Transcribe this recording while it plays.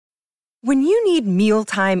When you need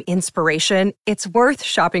mealtime inspiration, it's worth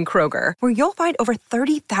shopping Kroger, where you'll find over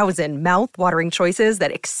 30,000 mouth-watering choices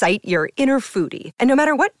that excite your inner foodie. And no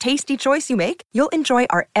matter what tasty choice you make, you'll enjoy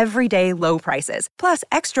our everyday low prices, plus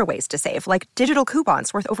extra ways to save, like digital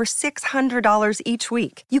coupons worth over $600 each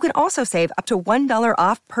week. You can also save up to $1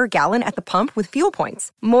 off per gallon at the pump with fuel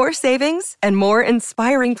points. More savings and more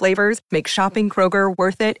inspiring flavors make shopping Kroger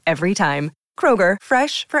worth it every time. Kroger,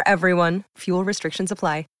 fresh for everyone. Fuel restrictions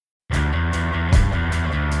apply.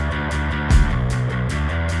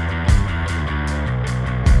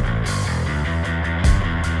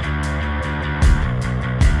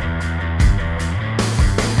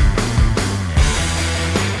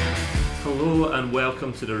 Hello and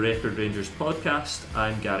welcome to the Record Rangers podcast.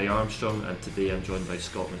 I'm Gary Armstrong and today I'm joined by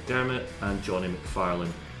Scott McDermott and Johnny McFarlane.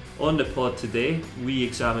 On the pod today, we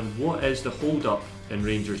examine what is the hold-up in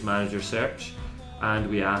Rangers manager search, and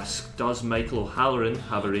we ask, does Michael O'Halloran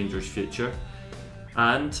have a Rangers future?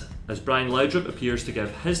 And as Brian Laudrup appears to give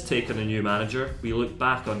his take on a new manager, we look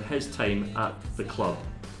back on his time at the club.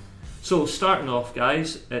 So starting off,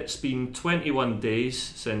 guys, it's been 21 days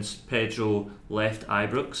since Pedro left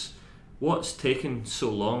Ibrox. What's taken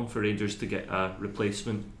so long for Rangers to get a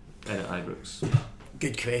replacement in at Ibrox?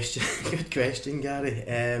 Good question, Gary.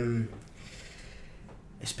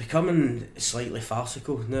 It's becoming slightly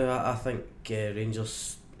farcical now. I think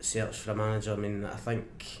Rangers search for a manager. I mean, I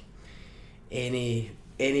think any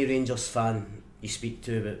Rangers fan you speak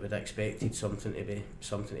to would have expected something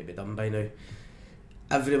to be done by now.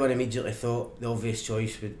 Everyone immediately thought the obvious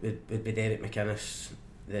choice would be Derek McInnes.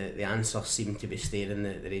 The answer seemed to be staring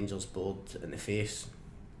the Rangers board in the face.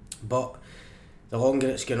 But the longer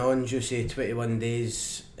it's gone on, you say 21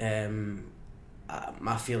 days,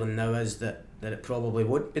 my feeling now is that it probably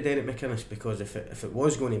won't be Derek McInnes, because if it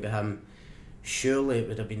was going to be him, surely it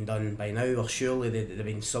would have been done by now, or surely there'd have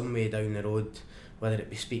been some way down the road, whether it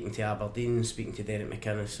be speaking to Aberdeen, speaking to Derek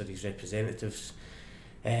McInnes or his representatives.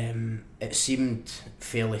 It seemed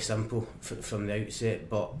fairly simple from the outset,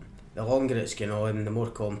 but the longer it's gone on, the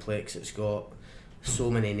more complex it's got. So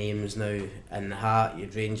many names now in the hat. You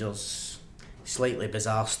had Rangers' slightly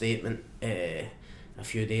bizarre statement a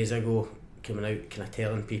few days ago, coming out kind of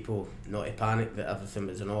telling people not to panic, that everything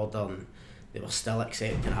was in order and they were still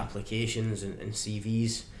accepting applications and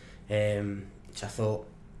CVs, which I thought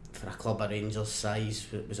for a club of Rangers' size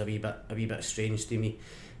was a wee bit strange to me.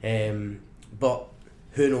 But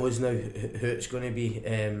who knows now who it's going to be.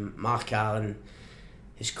 Mark Allen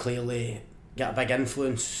has clearly got a big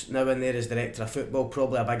influence now in there as director of football,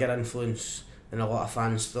 probably a bigger influence than a lot of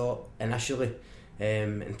fans thought initially,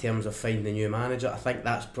 in terms of finding a new manager. I think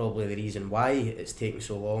that's probably the reason why it's taken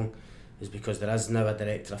so long, is because there is now a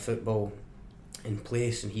director of football in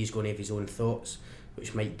place and he's going to have his own thoughts,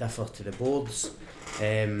 which might differ to the board's.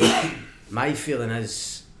 My feeling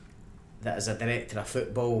is that as a director of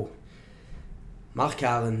football, Mark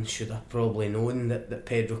Allen should have probably known that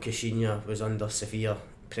Pedro Caixinha was under severe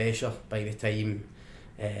pressure by the time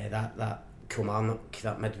that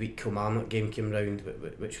midweek Kilmarnock game came round,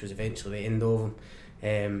 which was eventually the end of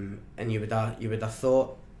him. And you would have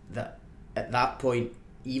thought that at that point,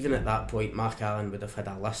 Mark Allen would have had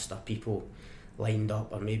a list of people lined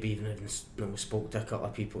up, or maybe even spoke to a couple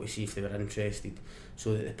of people to see if they were interested,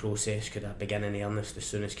 so that the process could have begun in earnest as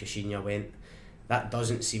soon as Caixinha went. That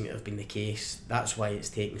doesn't seem to have been the case. That's why it's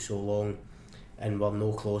taken so long, and we're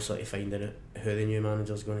no closer to finding out who the new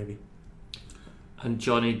manager's going to be. And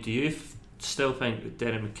Johnny, do you still think that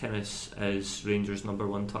Derek McInnes is Rangers' number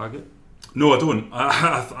one target? No, I don't.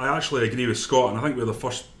 I actually agree with Scott, and I think we're the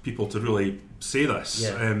first people to really say this.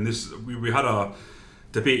 Yeah. We had a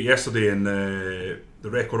debate yesterday in the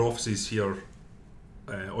record offices here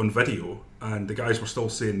on video, and the guys were still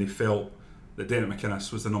saying they felt that Derek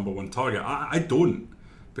McInnes was the number one target. I don't,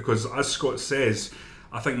 because as Scott says,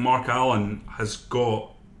 I think Mark Allen has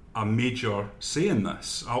got a major say in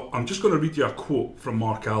this. I'm just going to read you a quote from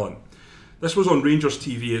Mark Allen. This was on Rangers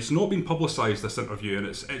TV. It's not been publicised, this interview, and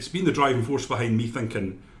it's been the driving force behind me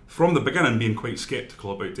thinking from the beginning, being quite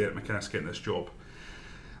sceptical about Derek McInnes getting this job.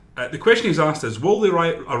 The question he's asked is, will the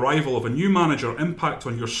arrival of a new manager impact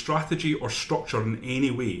on your strategy or structure in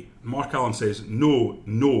any way? Mark Allen says,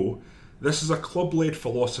 no. This is a club-led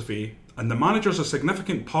philosophy, and the manager's a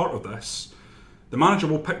significant part of this. The manager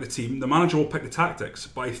will pick the team, the manager will pick the tactics,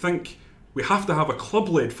 but I think we have to have a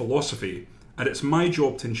club-led philosophy, and it's my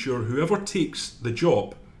job to ensure whoever takes the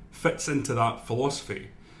job fits into that philosophy.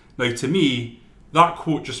 Now, to me, that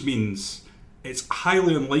quote just means it's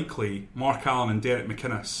highly unlikely Mark Allen and Derek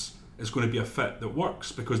McInnes is going to be a fit that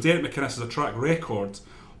works, because Derek McInnes has a track record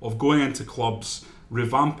of going into clubs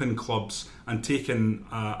revamping clubs and taking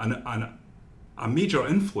a major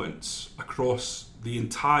influence across the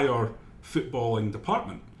entire footballing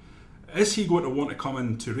department. Is he going to want to come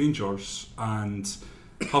into Rangers and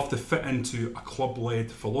have to fit into a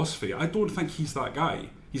club-led philosophy? I don't think he's that guy.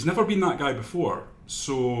 He's never been that guy before.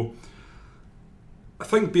 So I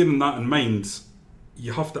think bearing that in mind,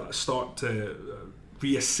 you have to start to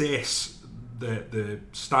reassess the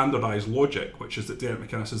standardised logic, which is that Derek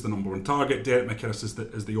McInnes is the number one target. Derek McInnes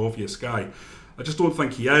is the obvious guy. I just don't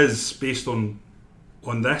think he is, based on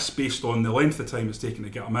based on the length of time it's taken to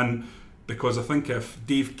get him in, because I think if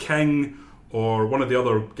Dave King or one of the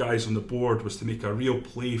other guys on the board was to make a real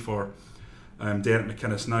play for Derek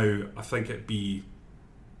McInnes now, I think it'd be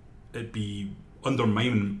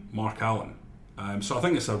undermining Mark Allen. So I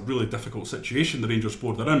think it's a really difficult situation the Rangers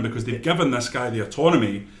board are in, because they've given this guy the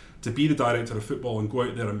autonomy to be the director of football and go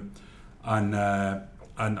out there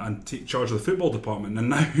and take charge of the football department. And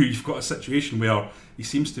now you've got a situation where he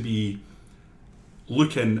seems to be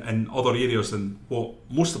looking in other areas than what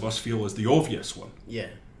most of us feel is the obvious one. Yeah,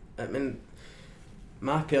 I mean,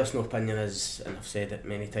 my personal opinion is, and I've said it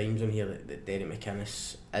many times on here, that Derek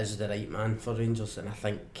McInnes is the right man for Rangers, and I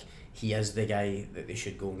think he is the guy that they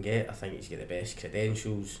should go and get. I think he's got the best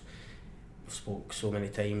credentials. We've spoke so many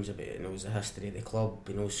times about it. He knows the history of the club,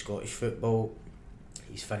 he knows Scottish football.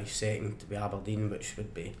 He's finished second to be Aberdeen, which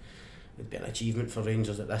would be an achievement for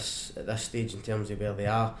Rangers at this stage in terms of where they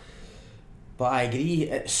are. But I agree,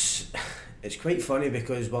 it's quite funny,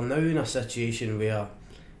 because we're now in a situation where,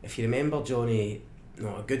 if you remember, Johnny,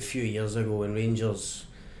 a good few years ago when Rangers,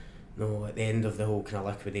 at the end of the whole kind of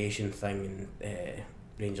liquidation thing, and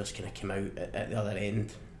Rangers kind of came out at the other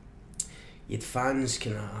end, you had fans,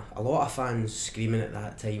 a lot of fans screaming at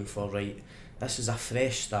that time for, right, this is a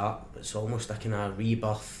fresh start, it's almost a kind of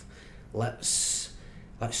rebirth, let's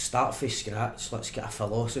start from scratch, let's get a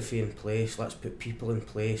philosophy in place, let's put people in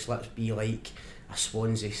place, let's be like a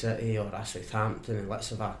Swansea City or a Southampton, and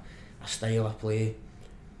let's have a style of play.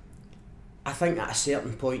 I think at a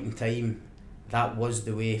certain point in time that was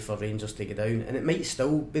the way for Rangers to go down, and it might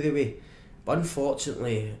still be the way, but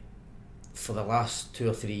unfortunately for the last 2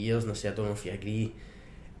 or 3 years, and I don't know if you agree,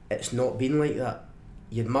 it's not been like that.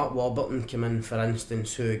 You had Mark Warburton come in, for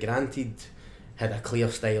instance, who granted had a clear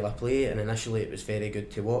style of play, and initially it was very good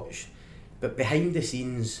to watch, but behind the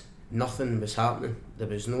scenes nothing was happening. There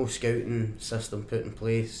was no scouting system put in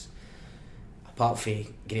place, apart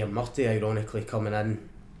from Graham Murty ironically coming in.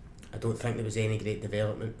 I don't think there was any great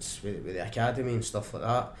developments with the academy and stuff like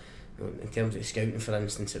that. In terms of scouting, for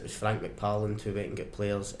instance, it was Frank McParland who went and got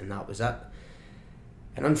players, and that was it.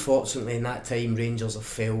 And unfortunately in that time Rangers have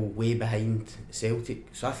fell way behind Celtic.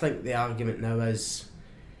 So I think the argument now is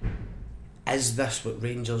this what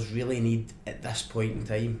Rangers really need at this point in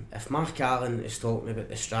time? If Mark Allen is talking about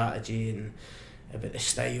the strategy and about the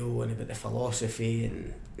style and about the philosophy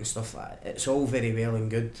and stuff like that, it's all very well and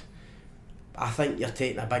good. But I think you're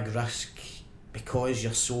taking a big risk, because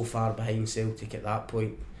you're so far behind Celtic at that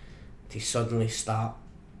point, to suddenly start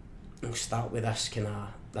with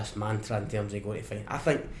this mantra in terms of going to find. I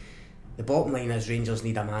think the bottom line is Rangers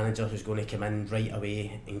need a manager who's going to come in right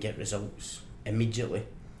away and get results immediately.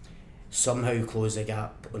 Somehow close the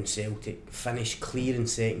gap on Celtic, finish clear in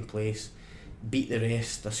second place, beat the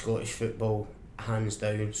rest of Scottish football hands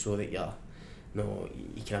down, so that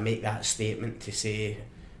you can make that statement to say,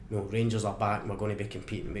 Rangers are back and we're going to be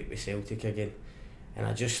competing with Celtic again. And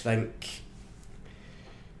I just think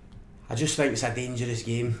it's a dangerous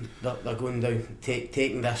game they're going down,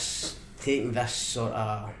 taking this sort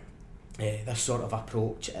of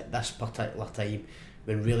approach at this particular time,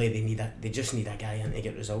 when really they just need a guy in to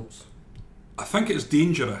get results. I think it's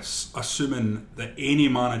dangerous assuming that any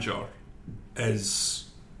manager is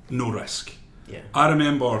no risk. Yeah. I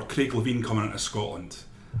remember Craig Levein coming into Scotland,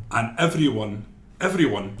 and everyone,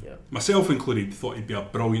 yeah, myself included, thought he'd be a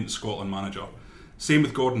brilliant Scotland manager. Same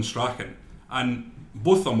with Gordon Strachan, and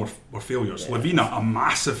both of them were failures. Yeah. Levein, a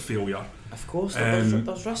massive failure. Of course,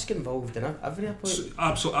 there's risk involved in every appointment.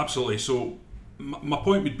 Absolutely. So my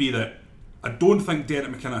point would be that I don't think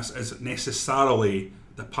Derek McInnes is necessarily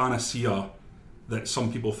the panacea that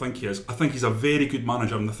some people think he is. I think he's a very good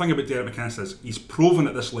manager, and the thing about Derek McInnes is he's proven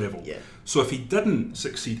at this level. Yeah. So if he didn't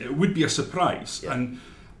succeed, it would be a surprise. Yeah.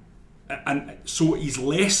 And so he's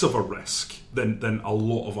less of a risk than a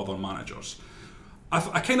lot of other managers.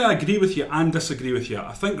 I kind of agree with you and disagree with you.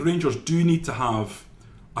 I think Rangers do need to have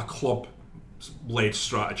a club-led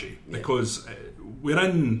strategy, because we're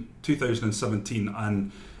in 2017,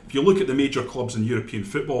 and if you look at the major clubs in European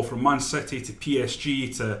football, from Man City to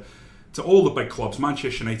PSG to all the big clubs,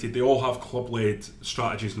 Manchester United, they all have club-led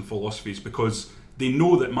strategies and philosophies, because they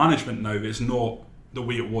know that management now is not the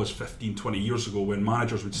way it was 15, 20 years ago when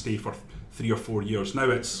managers would stay for 3 or 4 years. Now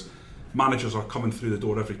it's managers are coming through the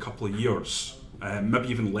door every couple of years, maybe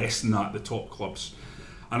even less than that at the top clubs.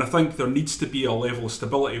 And I think there needs to be a level of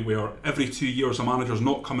stability where every 2 years a manager's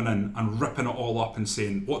not coming in and ripping it all up and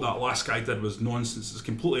saying, what that last guy did was nonsense, it's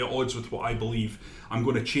completely at odds with what I believe, I'm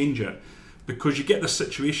going to change it. Because you get this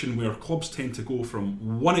situation where clubs tend to go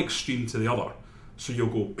from one extreme to the other. So you'll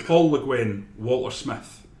go Paul Le Guen, Walter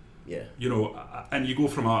Smith. Yeah. You know, and you go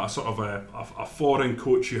from a sort of a foreign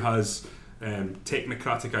coach who has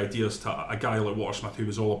technocratic ideas to a guy like Walter Smith who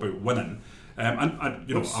was all about winning. And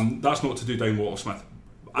you know, that's not to do down Walter Smith.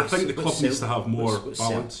 I think the club needs to have more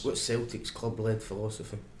balance. What's Celtic's club-led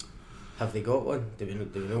philosophy? Have they got one? Do we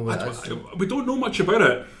know what it is? We don't know much about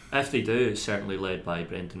it. If they do, it's certainly led by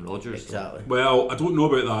Brendan Rodgers. Exactly. Well, I don't know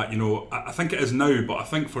about that. You know, I think it is now, but I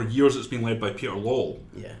think for years it's been led by Peter Lawwell.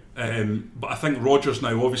 Yeah. But I think Rodgers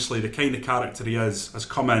now, obviously, the kind of character he is, has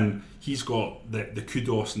come in. He's got the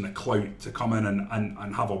kudos and the clout to come in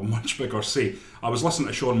and have a much bigger say. I was listening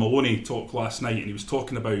to Sean Maloney talk last night, and he was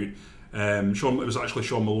talking about it was actually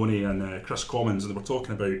Sean Maloney and Chris Commons, and they were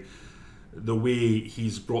talking about the way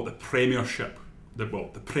he's brought the Premiership, the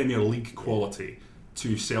Premier League quality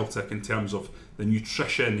to Celtic in terms of the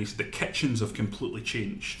nutrition. The kitchens have completely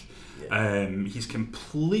changed. Yeah. He's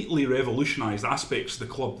completely revolutionised aspects of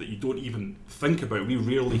the club that you don't even think about. We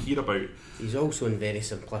rarely hear about. He's also, in very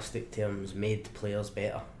simplistic terms, made players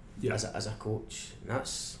better as a coach. And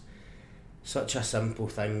that's such a simple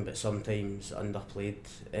thing, but sometimes underplayed.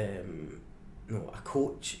 A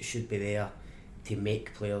coach should be there to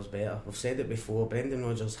make players better. We've said it before, Brendan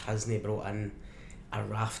Rodgers hasn't brought in a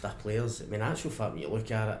raft of players. I mean, actual fact, when you look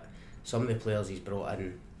at it, some of the players he's brought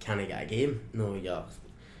in can't get a game. No, your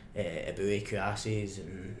Eboué Kouassis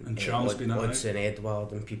and Odsonne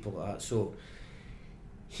Edouard and people like that. So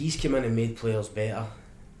he's come in and made players better.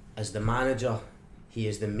 As the manager, he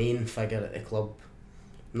is the main figure at the club.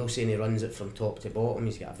 I'm not saying he runs it from top to bottom.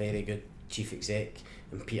 He's got a very good chief exec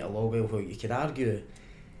and Peter Lawwell, who you could argue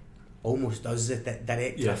almost does the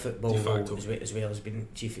director of football role as well as being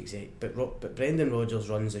chief exec. But Brendan Rodgers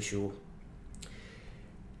runs the show,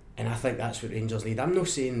 and I think that's what Rangers need. I'm not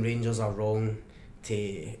saying Rangers are wrong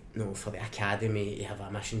for the academy to have a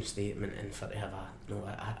mission statement and for to have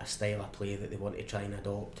a style of play that they want to try and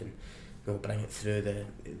adopt and bring it through the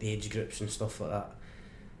age groups and stuff like that.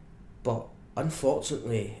 But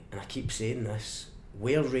unfortunately, and I keep saying this,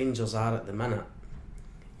 where Rangers are at the minute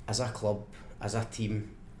as a club, as a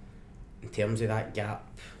team, in terms of that gap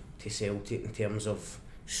to Celtic, in terms of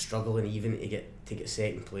struggling even to get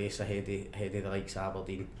second place ahead of the likes of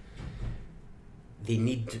Aberdeen, they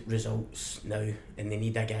need results now, and they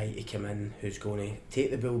need a guy to come in who's going to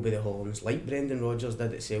take the bull by the horns, like Brendan Rodgers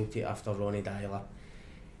did at Celtic after Ronnie Dyler,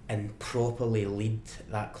 and properly lead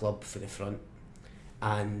that club for the front.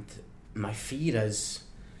 And my fear is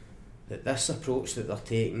that this approach that they're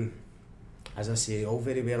taking, as I say, all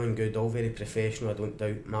very well and good, all very professional. I don't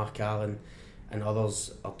doubt Mark Allen and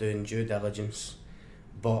others are doing due diligence,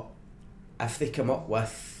 but if they come up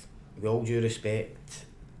with all due respect,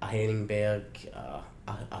 a Henningberg, a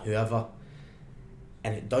whoever,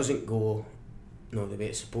 and it doesn't go the way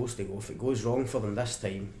it's supposed to go, if it goes wrong for them this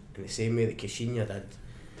time, in the same way that Caixinha did,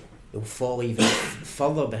 they'll fall even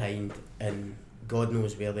further behind, and God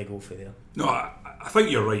knows where they go for there. No, I think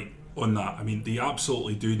you're right on that. I mean, they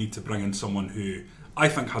absolutely do need to bring in someone who I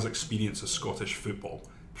think has experience of Scottish football.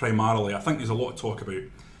 Primarily, I think there's a lot of talk about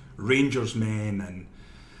Rangers men,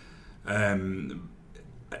 and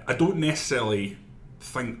I don't necessarily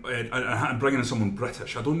think, and bringing in someone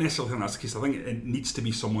British, I don't necessarily think that's the case. I think it needs to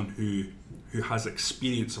be someone who has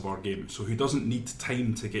experience of our game, so who doesn't need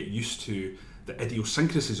time to get used to the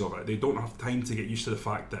idiosyncrasies of it. They don't have time to get used to the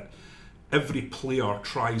fact that every player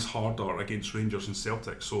tries harder against Rangers and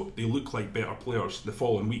Celtic, so they look like better players the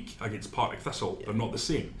following week against Partick Thistle. They're not the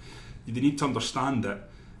same. They need to understand that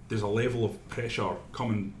there's a level of pressure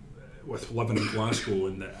coming with living in Glasgow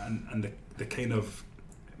and the kind of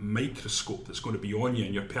microscope that's going to be on you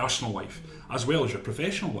in your personal life as well as your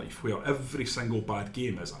professional life, where every single bad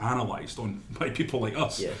game is analysed on by people like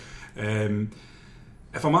us.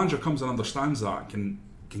 If a manager comes and understands that, can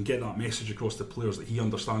get that message across to players that he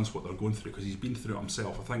understands what they're going through because he's been through it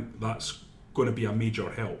himself, I think that's going to be a major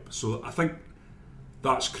help. So I think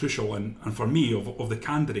that's crucial, and for me, of the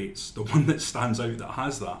candidates, the one that stands out that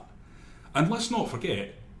has that, and let's not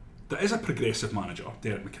forget, there is a progressive manager,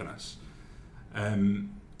 Derek McInnes.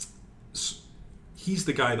 He's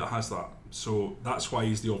the guy that has that, so that's why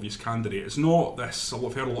he's the obvious candidate. It's not this,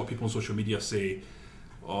 I've heard a lot of people on social media say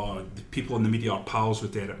the people in the media are pals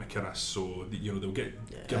with Derek McInnes, so they'll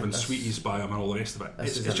get given sweeties by him and all the rest of it.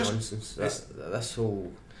 It's just nonsense.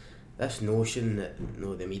 This notion that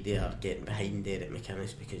the media are getting behind Derek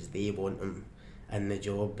McInnes because they want him in the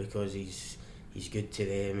job because he's good to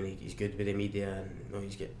them and he's good with the media and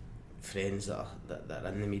he's got friends that are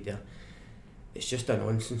in the media. It's just a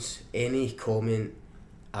nonsense. Any comment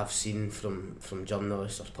I've seen from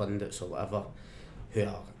journalists or pundits or whatever who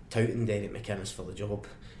are touting Derek McInnes for the job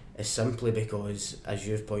is simply because, as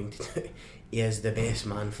you've pointed out, he is the best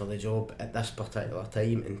man for the job at this particular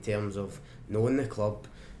time in terms of knowing the club,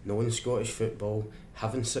 knowing Scottish football,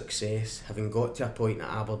 having success, having got to a point at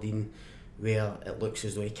Aberdeen where it looks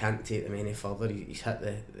as though he can't take them any further. He's hit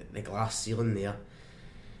the glass ceiling there.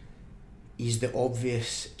 He's the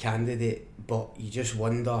obvious candidate, but you just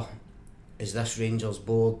wonder, is this Rangers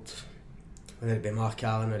board, whether it be Mark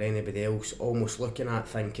Allen or anybody else, almost looking at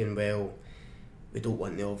thinking, well, we don't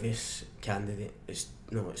want the obvious candidate. It's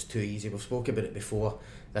too easy. We've spoken about it before.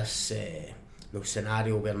 This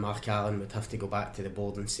scenario where Mark Allen would have to go back to the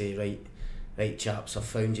board and say, right chaps, I've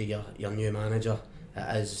found you your new manager.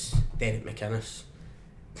 It is Derek McInnes.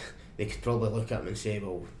 They could probably look at him and say,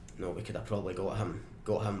 well, no, we could have probably got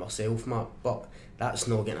him ourselves, Mark. But that's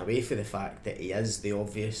not getting away from the fact that he is the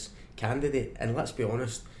obvious candidate. And let's be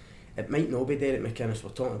honest, it might not be Derek McInnes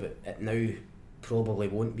we're talking about. It now probably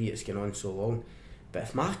won't be. It's going on so long. But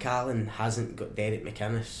if Mark Allen hasn't got Derek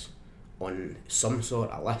McInnes on some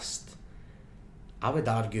sort of list, I would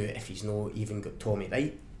argue if he's not even got Tommy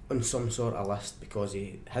Wright on some sort of list because of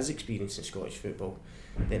his experience in Scottish football,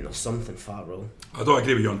 then there's something far wrong. I don't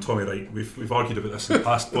agree with you on Tommy Wright. We've argued about this in the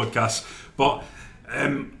past podcasts, but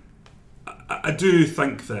I do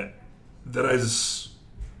think that there is,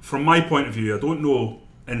 from my point of view, I don't know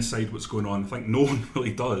inside what's going on. I think no one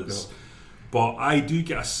really does, but I do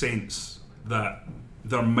get a sense that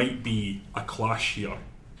there might be a clash here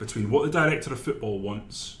between what the director of football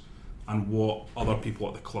wants and what other people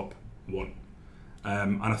at the club want.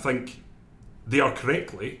 And I think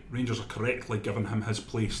Rangers are correctly giving him his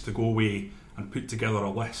place to go away and put together a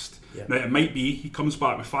list. Yeah. Now it might be he comes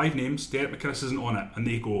back with 5 names, Derek McInnes isn't on it, and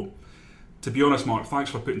they go, to be honest Mark, thanks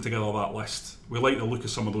for putting together that list. We like the look of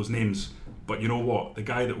some of those names, but you know what, the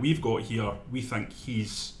guy that we've got here, we think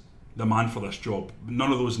he's the man for this job.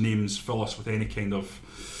 None of those names fill us with any kind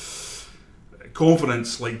of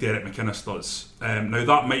confidence like Derek McInnes does. Now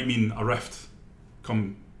that might mean a rift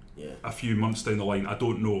come a few months down the line, I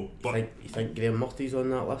don't know. But you think Graham Murty's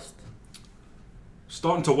on that list?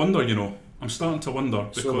 Starting to wonder, I'm starting to wonder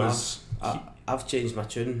because I've changed my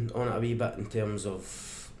tune on it a wee bit in terms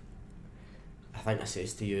of, I think I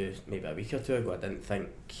says to you maybe a week or two ago, I didn't think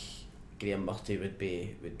Graham Murty would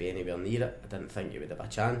be anywhere near it. I didn't think he would have a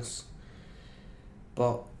chance,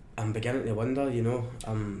 but I'm beginning to wonder.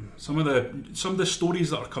 Some of the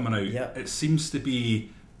stories that are coming out, it seems to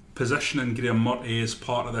be positioning Graham Murty as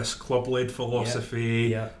part of this club-led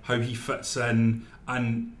philosophy, how he fits in,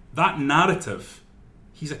 and that narrative,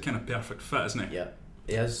 he's a kind of perfect fit, isn't he? Yeah,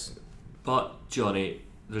 he is. But Johnny,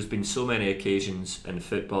 there's been so many occasions in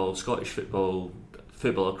football, Scottish football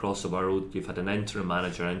across the world, you've had an interim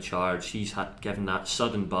manager in charge, he's given that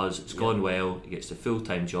sudden buzz, it's gone well, he gets the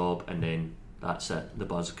full-time job, and then that's it, the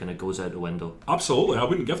buzz kind of goes out the window. Absolutely, I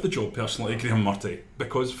wouldn't give the job personally to Graham Murty,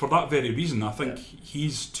 because for that very reason I think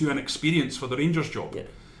he's too inexperienced for the Rangers job.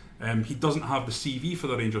 He doesn't have the CV for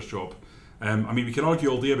the Rangers job. We can argue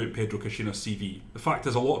all day about Pedro Caixinha's CV. The fact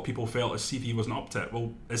is, a lot of people felt his CV wasn't up to it.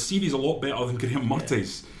 Well, his CV's a lot better than Graham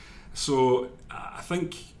Murty's. So I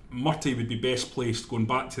think Murty would be best placed going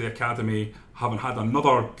back to the academy, having had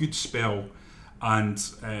another good spell and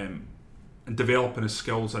developing his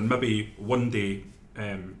skills, and maybe one day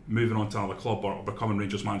moving on to another club or becoming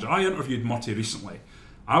Rangers manager. I interviewed Murty recently.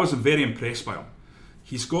 I was very impressed by him.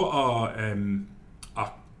 He's got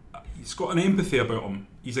he's got an empathy about him.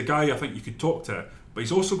 He's a guy I think you could talk to, but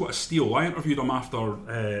he's also got a steal. I interviewed him after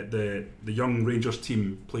the young Rangers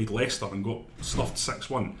team played Leicester and got stuffed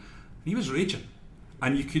 6-1. And he was raging,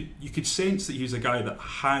 and you could sense that he was a guy that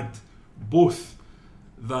had both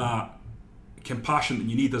that compassion that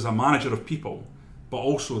you need as a manager of people, but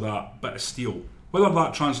also that bit of steel. Whether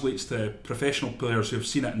that translates to professional players who have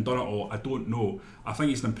seen it and done it all, I don't know. I think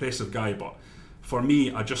he's an impressive guy, but for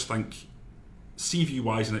me, I just think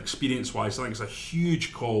CV-wise and experience-wise, I think it's a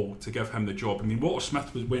huge call to give him the job. Walter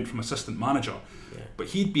Smith went from assistant manager, but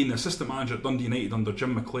he'd been the assistant manager at Dundee United under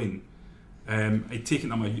Jim McLean. He'd taken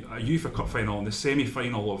them a UEFA Cup final and the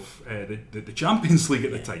semi-final of the Champions League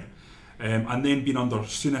at the time. And then been under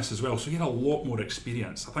Souness as well, so he had a lot more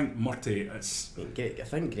experience. I think Murty, I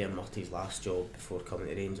think Graham Murty's last job before coming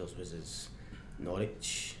to Rangers was as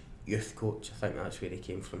Norwich youth coach. I think that's where he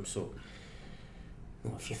came from. So,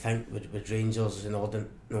 if you think with Rangers and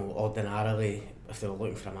ordinarily, if they were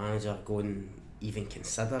looking for a manager, go and even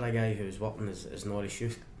consider a guy who was working as Norwich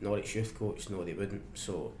youth coach, no, they wouldn't.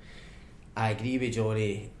 So, I agree with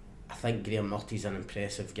Johnny. I think Graham Murty's an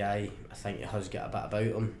impressive guy. I think he has got a bit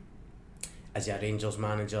about him. Is he a Rangers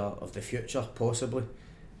manager of the future? Possibly,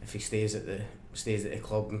 if he stays at the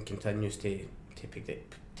club and continues to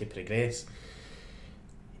progress.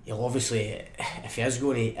 He'll obviously, if he is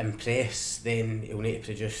going to impress, then he'll need to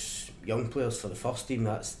produce young players for the first team.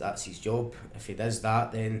 That's his job. If he does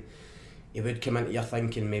that, then he would come into your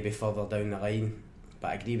thinking maybe further down the line. But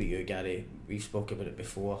I agree with you, Gary. We've spoken about it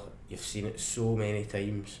before. You've seen it so many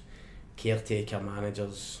times. Caretaker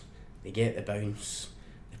managers, they get the bounce.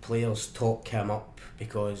 The players talk him up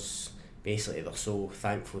because basically they're so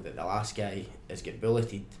thankful that the last guy has got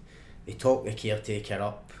bulleted. They talk the caretaker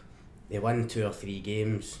up. They win 2 or 3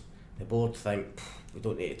 games. The board think, we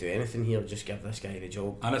don't need to do anything here, just give this guy the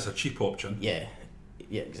job. And it's a cheap option. Yeah,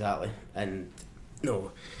 exactly. And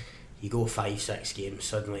no, you go 5-6 games,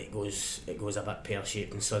 suddenly it goes a bit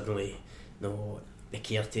pear-shaped, and suddenly the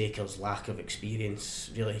caretaker's lack of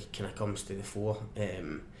experience really kind of comes to the fore.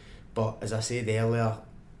 But as I said earlier,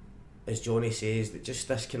 as Johnny says, that just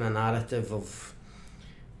this kind of narrative of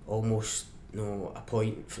almost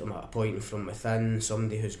appointing from within,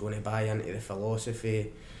 somebody who's going to buy into the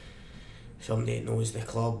philosophy, somebody that knows the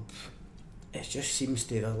club. It just seems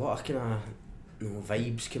to, there's a lot of kind of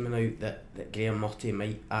vibes coming out that Graham Murty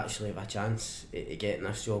might actually have a chance at getting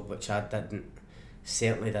this job, which I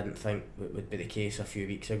certainly didn't think would be the case a few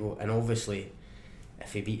weeks ago. And obviously,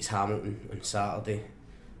 if he beats Hamilton on Saturday,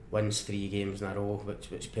 wins 3 games in a row,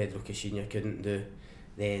 which Pedro Caixinha couldn't do,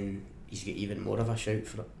 then he's got even more of a shout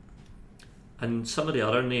for it. And some of the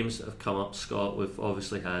other names that have come up, Scott, we've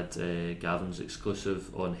obviously had Gavin's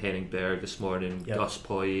exclusive on Henning Berg this morning, yep. Gus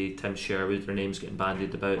Poyet, Tim Sherwood, their names getting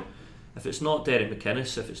bandied about. If it's not Derek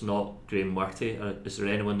McInnes, if it's not Graham Murty, is there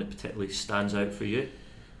anyone that particularly stands out for you?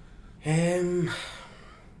 Listen,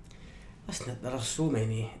 there are so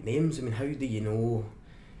many names. I mean, how do you know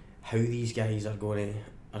how these guys are going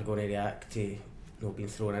to react to being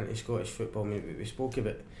thrown into Scottish football? I mean, we spoke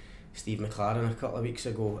about Steve McLaren a couple of weeks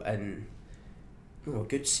ago, and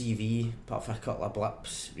good CV, apart from a couple of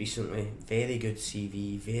blips recently. Very good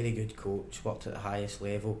CV, very good coach, worked at the highest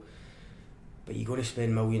level. But you're going to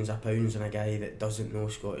spend millions of pounds on a guy that doesn't know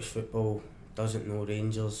Scottish football, doesn't know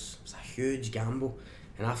Rangers. It's a huge gamble.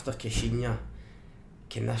 And after Caixinha,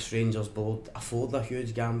 can this Rangers board afford a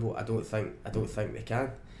huge gamble? I don't think they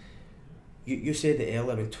can. You said it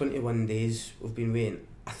earlier, I mean, 21 days we've been waiting.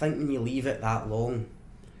 I think when you leave it that long,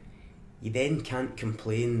 you then can't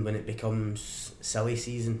complain when it becomes silly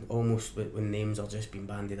season, almost when names are just being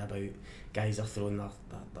bandied about, guys are throwing their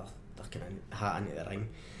kind of hat into the ring.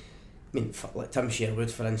 I mean, like Tim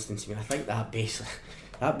Sherwood, for instance, I think that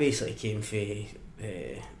basically came from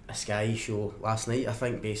a Sky show last night. I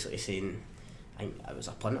think basically saying, I think it was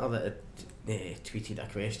a punter that had tweeted a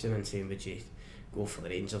question and saying, would you go for the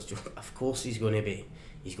Rangers job? Of course he's going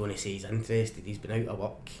to say he's interested. He's been out of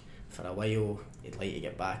work for a while, he'd like to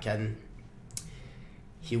get back in.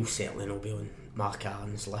 He'll certainly not be on Mark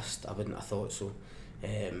Allen's list. I wouldn't have thought so.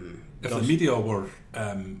 If the media were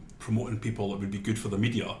promoting people that would be good for the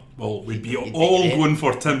media, well, we'd be all going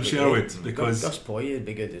for Tim Sherwood, because Gus Poyet would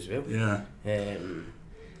be good as well. Yeah.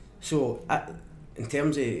 So in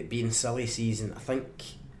terms of being silly season, I think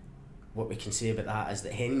what we can say about that is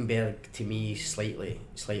that Henning Berg, to me, is slightly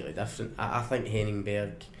different. I think Henning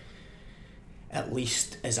Berg at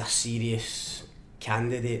least is a serious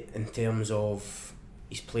candidate in terms of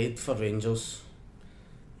he's played for Rangers.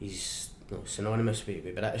 He's synonymous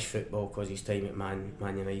with British football because his time at Man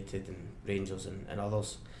United and Rangers and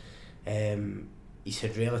others. He's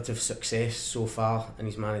had relative success so far in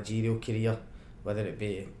his managerial career, whether it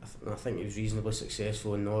be, I think he was reasonably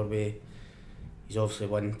successful in Norway. He's obviously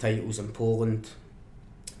won titles in Poland,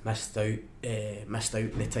 missed out in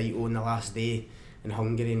the title on the last day in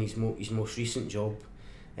Hungary in his most recent job.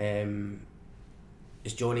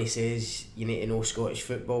 As Johnny says, you need to know Scottish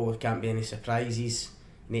football, there can't be any surprises,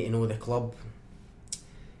 you need to know the club.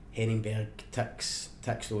 Henning Berg ticks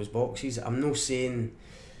those boxes. I'm not saying,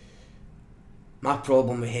 my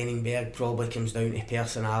problem with Henning Berg probably comes down to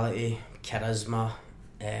personality, charisma.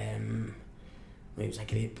 He was a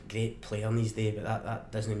great player in his day, but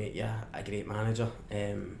that doesn't make you a great manager.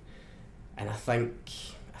 And I think,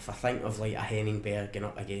 if I think of like a Henning Berg going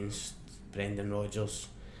up against Brendan Rodgers,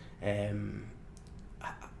 I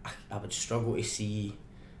would struggle to see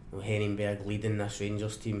Henning Berg leading this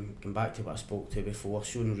Rangers team. Going back to what I spoke to before,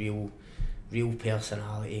 showing real real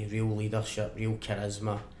personality, real leadership, real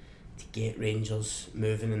charisma to get Rangers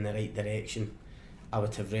moving in the right direction. I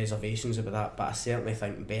would have reservations about that, but I certainly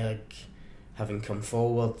think Berg, having come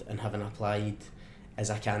forward and having applied, is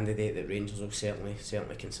a candidate that Rangers will certainly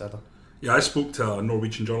consider. Yeah, I spoke to a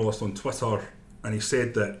Norwegian journalist on Twitter, and he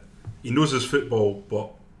said that he knows his football,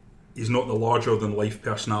 but he's not the larger than life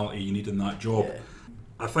personality you need in that job. Yeah.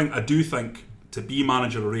 I do think to be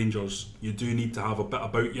manager of Rangers, you do need to have a bit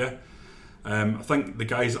about you. I think the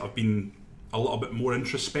guys that have been a little bit more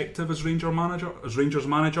introspective as Rangers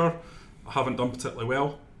manager haven't done particularly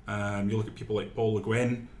well. You look at people like Paul Le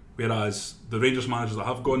Guen, whereas the Rangers managers that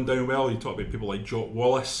have gone down well, you talk about people like Jock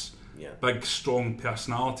Wallace, big strong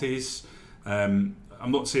personalities. I'm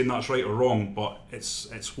not saying that's right or wrong, but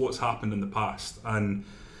it's what's happened in the past. And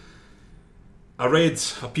I read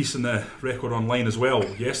a piece in the Record Online as well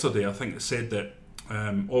yesterday. I think it said that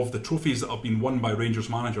of the trophies that have been won by Rangers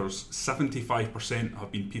managers, 75%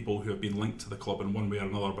 have been people who have been linked to the club in one way or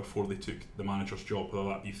another before they took the manager's job, whether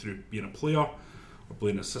that be through being a player or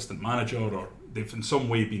being an assistant manager, or they've in some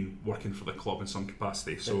way been working for the club in some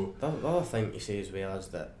capacity. So the other thing to say as well is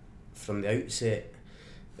that from the outset,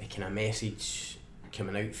 the kind of message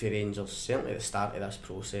coming out for Rangers, certainly at the start of this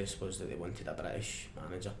process, was that they wanted a British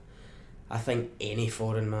manager. I think any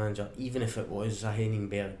foreign manager, even if it was a Henning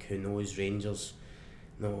Berg who knows Rangers,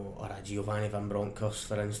 or a Giovanni Van Bronckhorst,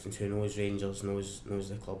 for instance, who knows Rangers, knows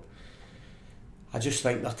the club, I just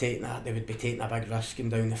think they would be taking a big risk in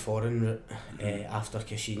down the foreign route after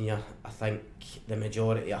Caixinha. I think the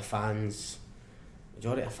majority of fans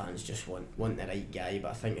just want the right guy,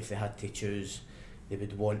 but I think if they had to choose, they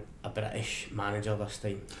would want a British manager this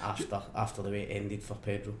time after the way it ended for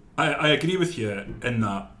Pedro. I agree with you in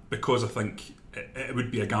that, because I think it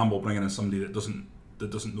would be a gamble bringing in somebody that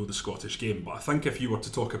doesn't know the Scottish game. But I think if you were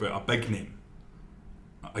to talk about a big name,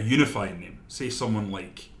 a unifying name, say someone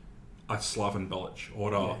like a Slaven Bilic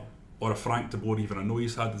or a Frank de Boer, even I know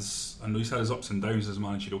he's had his ups and downs in his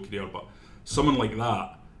managerial career, but someone like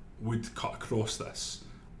that would cut across this.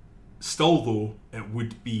 Still though, it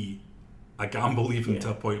would be a gamble even to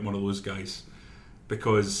appoint one of those guys,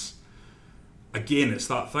 because again, it's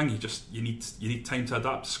that thing. You need time to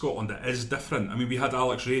adapt to Scotland. It is different. I mean, we had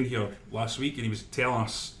Alex Rain here last week, and he was telling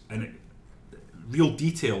us in real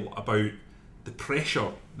detail about the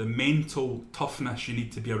pressure, the mental toughness you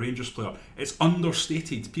need to be a Rangers player. It's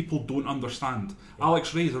understated. People don't understand.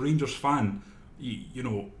 Alex Rae is a Rangers fan. You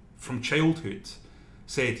know, from childhood,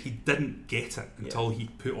 said he didn't get it until he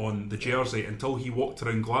put on the jersey, until he walked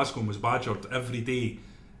around Glasgow and was badgered every day,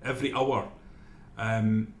 every hour.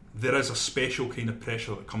 There is a special kind of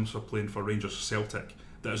pressure that comes for playing for Rangers or Celtic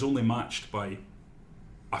that is only matched by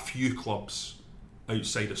a few clubs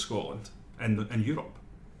outside of Scotland in Europe.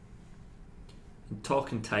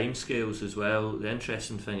 Talking timescales as well, the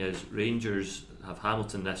interesting thing is Rangers have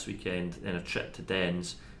Hamilton this weekend, then a trip to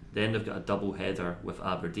Dens, then they've got a double header with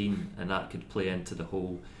Aberdeen, and that could play into the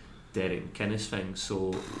whole Derek McInnes thing.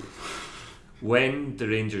 So when do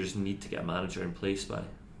Rangers need to get a manager in place by?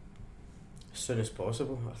 As soon as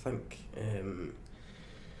possible. I think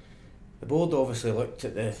the board obviously looked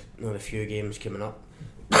at the few games coming up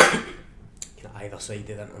either side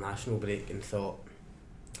of the international break and thought,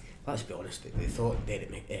 let's be honest, they thought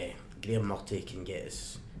Graham Murty can get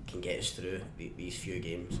us through these few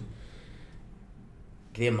games.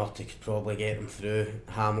 Graham Murty could probably get them through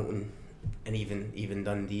Hamilton and even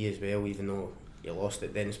Dundee as well, even though he lost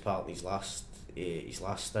at Dens Park his last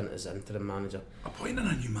stint as interim manager. Appointing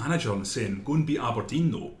a new manager and saying go and beat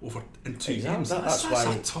Aberdeen though in 2 games, that's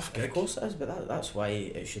a tough gig. Of course it is, but that's why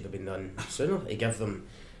it should have been done sooner, to give them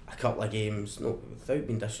a couple of games, without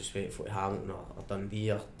being disrespectful to Hamilton or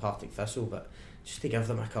Dundee or Partick Thistle, but just to give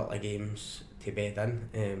them a couple of games to bed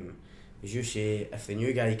in. As you say, if the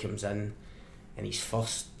new guy comes in and his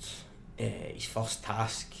first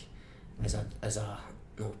task is a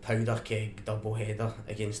powder keg double header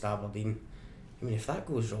against Aberdeen, I mean, if that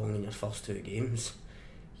goes wrong in your first 2 games,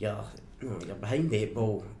 you're behind the 8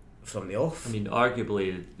 ball from the off. I mean,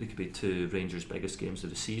 arguably they could be 2 Rangers' biggest games of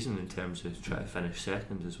the season in terms of trying to finish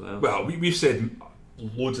second as well. Well, we've said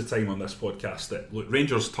loads of time on this podcast that look,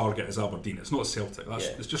 Rangers' target is Aberdeen. It's not Celtic.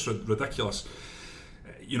 It's just ridiculous.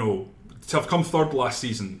 You know, to have come third last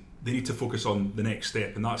season, they need to focus on the next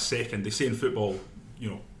step, and that's second. They say in football,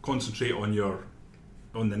 concentrate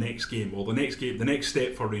on the next game. Well, the next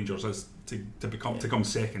step for Rangers is to come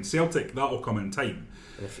second. Celtic, that'll come in time.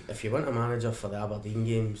 If you want a manager for the Aberdeen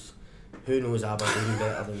games, who knows Aberdeen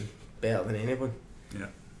better than anyone? Yeah.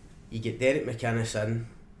 You get Derek McInnes in.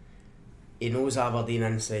 He knows Aberdeen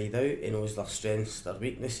inside out. He knows their strengths, their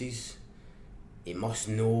weaknesses. He must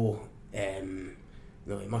know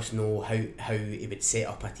He must know how he would set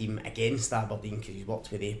up a team against Aberdeen, because he's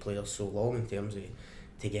worked with A players so long in terms of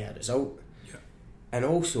to get a result. Yeah. And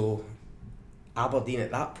also, Aberdeen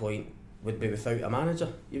at that point would be without a manager,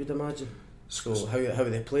 you would imagine. So how are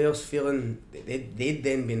the players feeling? They'd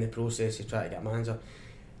then be in the process of trying to get a manager.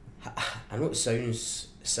 I know it sounds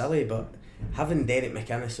silly, but having Derek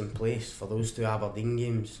McInnes in place for those 2 Aberdeen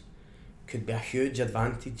games could be a huge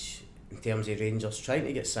advantage in terms of Rangers trying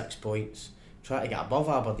to get 6 points, trying to get above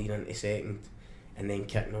Aberdeen into second, and then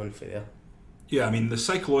kicking on for there. Yeah, I mean, the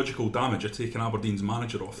psychological damage of taking Aberdeen's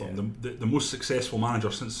manager off them, the most successful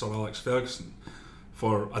manager since Sir Alex Ferguson,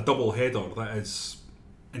 for a double header that is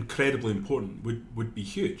incredibly important, would be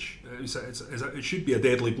huge. It should be a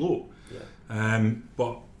deadly blow. Yeah.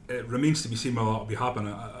 But it remains to be seen whether that will be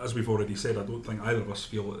happening. As we've already said, I don't think either of us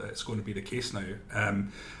feel that it's going to be the case now.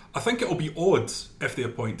 I think it will be odd if they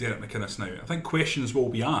appoint Derek McInnes now. I think questions will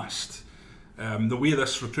be asked. The way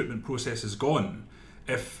this recruitment process has gone,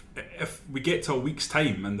 if we get to a week's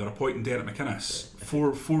time and they're appointing Derek McInnes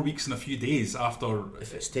 4 weeks and a few days after,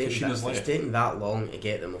 if it's taking that long to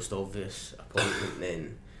get the most obvious appointment,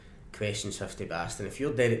 then questions have to be asked. And if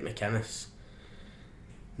you're Derek McInnes,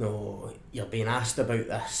 you're being asked about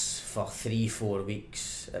this for 3-4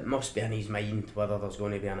 weeks, it must be in his mind whether there's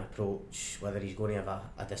going to be an approach, whether he's going to have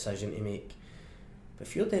a decision to make. But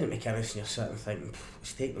if you're Derek McInnes and you're sitting thinking,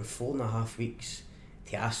 it's taken 4.5 weeks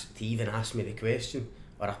to even ask me the question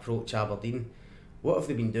or approach Aberdeen, what have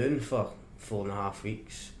they been doing for 4.5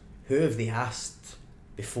 weeks? Who have they asked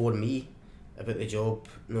before me about the job?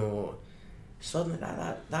 Suddenly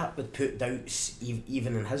that would put doubts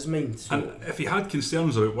even in his mind. So, and if he had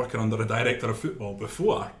concerns about working under a director of football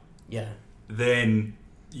before, then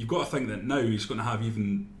you've got to think that now he's going to have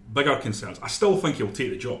even bigger concerns. I still think he'll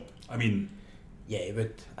take the job. I mean, yeah, he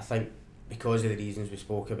would. I think because of the reasons we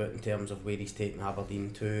spoke about in terms of where he's taken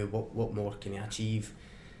Aberdeen to, what more can he achieve.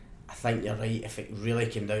 I think you're right. If it really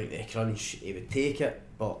came down to the crunch, he would take it.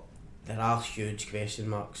 But there are huge question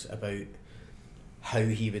marks about how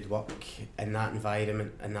he would work in that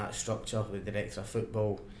environment, in that structure with the director of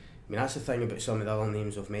football. I mean, that's the thing about some of the other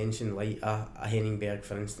names I've mentioned, like a Henningberg,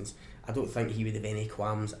 for instance. I don't think he would have any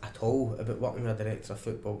qualms at all about working with a director of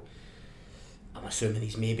football. I'm assuming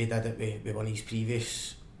he's maybe did it with one of his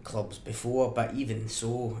previous clubs before, but even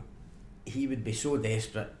so, he would be so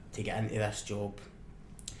desperate to get into this job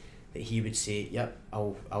that he would say, yep,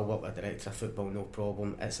 I'll work with a director of football, no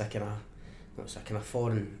problem. It's a kind of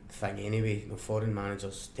foreign thing anyway. Foreign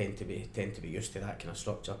managers tend to be used to that kind of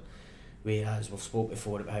structure, whereas we've spoke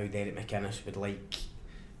before about how Derek McInnes would like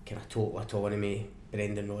kind of total autonomy,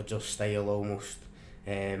 Brendan Rodgers style almost.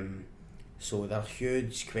 So there are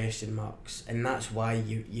huge question marks, and that's why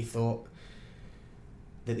you thought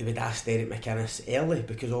that they would ask Derek McInnes early,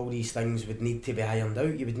 because all these things would need to be ironed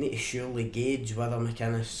out. You would need to surely gauge whether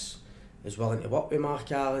McInnes is willing to work with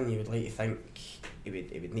Mark Allen. You would like to think he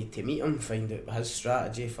would need to meet him, find out his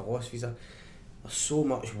strategy, philosophies. There's so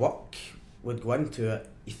much work would go into it.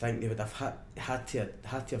 You think they would have had to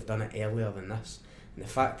have done it earlier than this, and the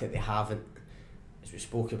fact that they haven't, as we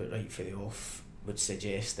spoke about right for the off, would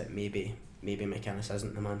suggest that maybe McInnes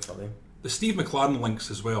isn't the man for them. The Steve McLaren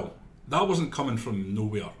links as well, that wasn't coming from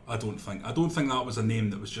nowhere. I don't think that was a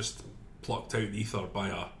name that was just plucked out the ether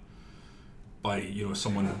by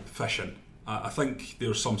someone fishing. I think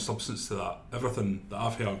there's some substance to that. Everything that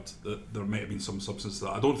I've heard, that there might have been some substance to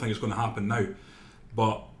that. I don't think it's going to happen now,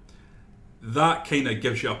 but that kind of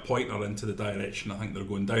gives you a pointer into the direction I think they're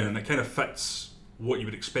going down, and it kind of fits what you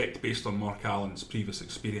would expect based on Mark Allen's previous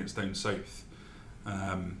experience down south.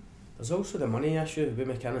 There's also the money issue with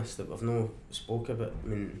McInnes that we've not spoke about. I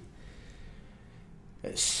mean,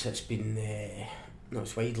 it's been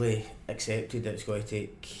it's widely accepted that it's going to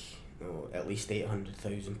take at least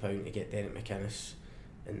 £800,000 to get Derek McInnes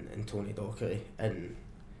and Tony Docherty, and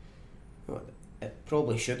it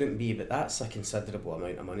probably shouldn't be, but that's a considerable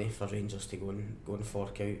amount of money for Rangers to go and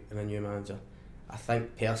fork out in a new manager. I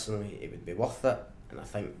think personally it would be worth it, and I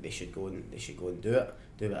think they should go and do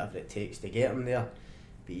whatever it takes to get him there.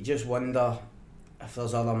 But you just wonder if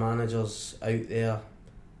there's other managers out there,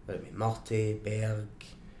 whether it be Murty, Berg,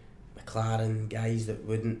 McLaren, guys that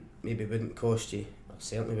wouldn't cost you, or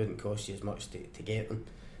certainly wouldn't cost you as much to get them,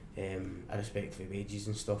 irrespective of wages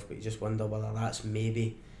and stuff. But you just wonder whether that's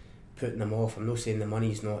maybe putting them off. I'm not saying the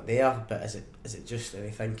money's not there, but is it just, are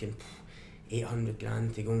they thinking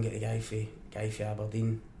 £800,000 to go and get the guy for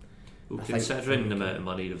Aberdeen? Well, considering the amount of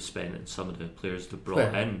money they've spent and some of the players they've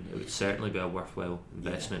brought in, it would certainly be a worthwhile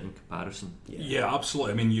investment in comparison. Yeah,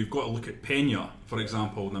 absolutely. I mean, you've got to look at Peña, for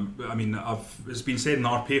example. I mean, it's been said in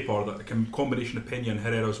our paper that the combination of Peña and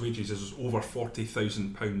Herrera's wages is over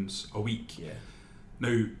 £40,000 a week. Yeah.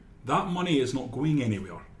 Now, that money is not going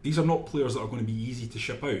anywhere. These are not players that are going to be easy to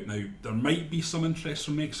ship out. Now, there might be some interest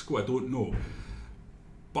from Mexico, I don't know.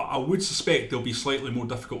 But I would suspect they'll be slightly more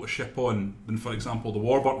difficult to ship on than, for example, the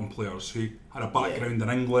Warburton players who had a background in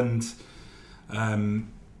England.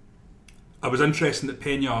 I was interested that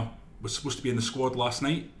Peña was supposed to be in the squad last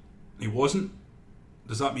night. He wasn't.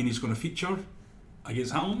 Does that mean he's going to feature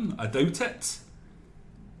against Hamilton? I doubt it.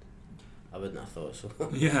 I wouldn't have thought so.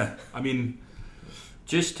 Yeah, I mean...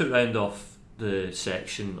 Just to round off the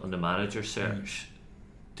section on the manager search,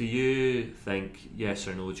 do you think, yes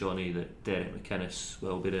or no, Johnny, that Derek McInnes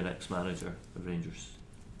will be the next manager of Rangers?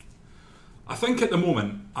 I think at the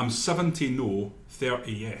moment I'm 70 no,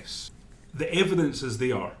 30 yes. The evidence is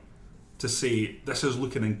there to say this is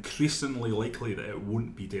looking increasingly likely that it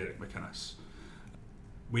won't be Derek McInnes.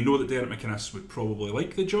 We know that Derek McInnes would probably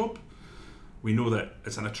like the job. We know that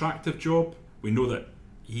it's an attractive job. We know that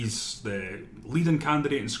he's the leading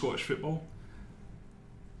candidate in Scottish football.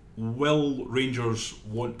 Will Rangers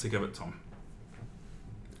want to give it to him?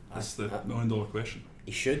 That's the million-dollar question.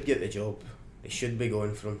 He should get the job. He should be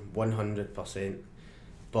going from 100%.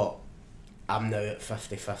 But I'm now at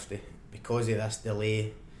 50-50 because of this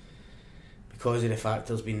delay, because of the fact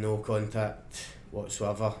there's been no contact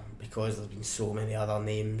whatsoever, because there's been so many other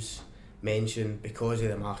names mentioned, because of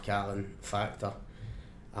the Mark Allen factor.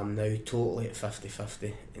 I'm now totally at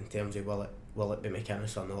 50-50 in terms of will it be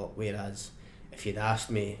McInnes or not. Whereas if you'd asked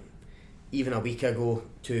me even a week ago,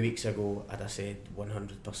 2 weeks ago, I'd have said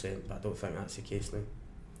 100%, but I don't think that's the case now.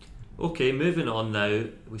 Okay, moving on now.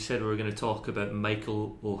 We said we were going to talk about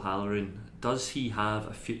Michael O'Halloran. Does he have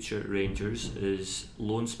a future at Rangers? His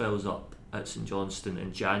loan spell's up at St Johnstone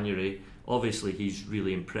in January. Obviously he's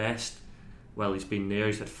really impressed while he's been there.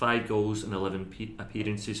 He's had 5 goals and 11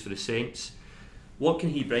 appearances for the Saints. What can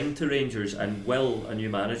he bring to Rangers, and will a new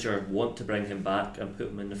manager want to bring him back and put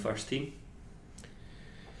him in the first team?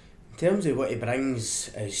 In terms of what he brings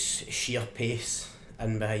is sheer pace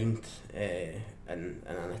in behind in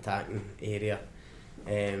an attacking area.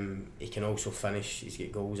 He can also finish. He's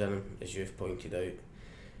got goals in him, as you've pointed out.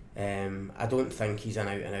 I don't think he's an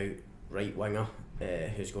out-and-out right winger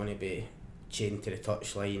who's going to be chained to the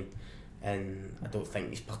touchline, and I don't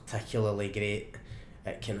think he's particularly great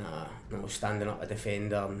at kind of standing up a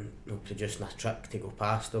defender and producing a trick to go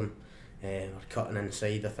past him or cutting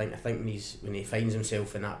inside. I think when he finds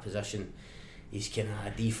himself in that position, his kind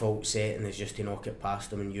of default setting is just to knock it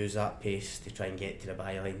past him and use that pace to try and get to the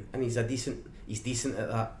byline, and he's decent at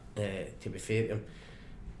that, to be fair to him.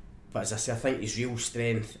 But as I say, I think his real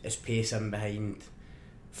strength is pace in behind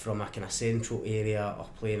from a kind of central area or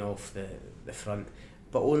playing off the front,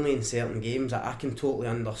 but only in certain games. I can totally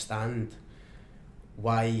understand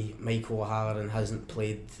why Michael O'Halloran hasn't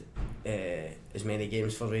played as many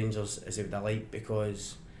games for Rangers as he would have liked,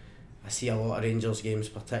 because I see a lot of Rangers games,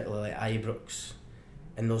 particularly at Ibrox,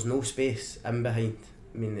 and there's no space in behind.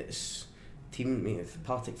 I mean, it's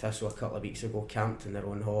Partick Thistle a couple of weeks ago camped in their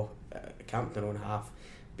own half,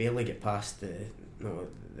 barely get past their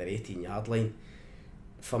 18-yard line.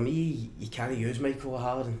 For me, you can't use Michael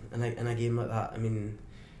O'Halloran in a game like that. I mean,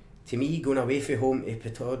 to me, going away from home to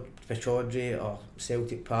Pittodrie or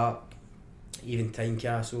Celtic Park, even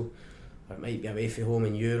Tynecastle, or it might be away from home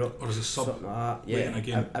in Europe, or as a sub, something like that.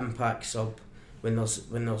 Yeah, impact sub when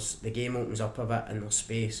there's the game opens up a bit and there's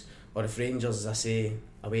space. Or if Rangers, as I say,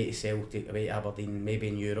 away to Celtic, away to Aberdeen, maybe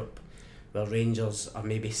in Europe, where Rangers are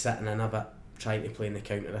maybe sitting in a bit, trying to play in the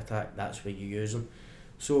counter attack, that's where you use them.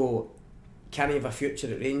 So, can he have a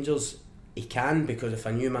future at Rangers? He can, because if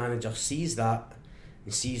a new manager sees that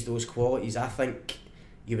and sees those qualities, I think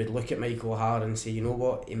you would look at Michael O'Halloran and say, you know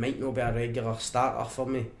what, he might not be a regular starter for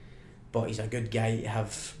me, but he's a good guy to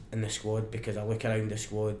have in the squad, because I look around the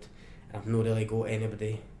squad and I've not really got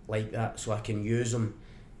anybody like that, so I can use him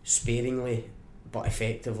sparingly but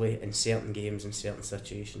effectively in certain games and certain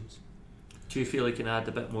situations. Do you feel he can add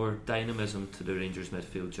a bit more dynamism to the Rangers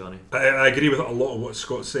midfield, Johnny? I agree with a lot of what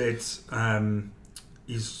Scott said.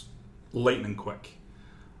 He's lightning quick.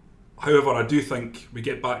 However, I do think we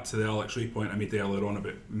get back to the Alex Rae point I made earlier on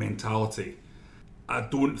about mentality. I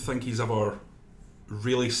don't think he's ever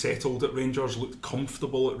really settled at Rangers, looked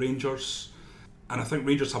comfortable at Rangers, and I think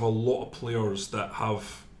Rangers have a lot of players that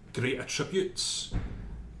have great attributes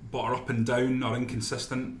but are up and down, are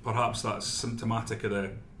inconsistent. Perhaps that's symptomatic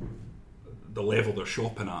of the level they're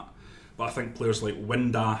shopping at. But I think players like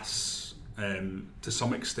Windass, to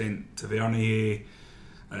some extent Tavernier,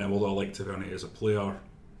 although I like Tavernier as a player,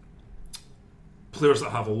 players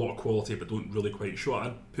that have a lot of quality but don't really quite show it,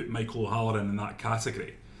 I'd put Michael O'Halloran in that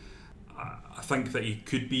category. I think that he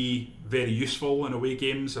could be very useful in away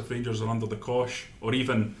games if Rangers are under the cosh, or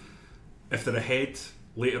even if they're ahead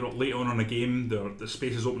later on in a game, the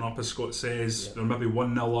spaces open up, as Scott says. They're maybe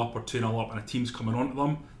 1-0 up or 2-0 up and a team's coming onto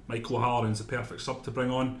them. Michael O'Halloran's the perfect sub to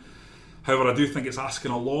bring on. However, I do think it's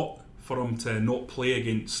asking a lot for him to not play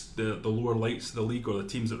against the lower lights of the league or the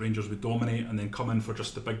teams that Rangers would dominate and then come in for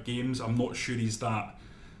just the big games. I'm not sure he's that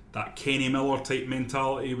Kenny Miller type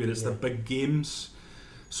mentality where it's the big games.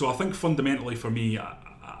 So I think fundamentally for me,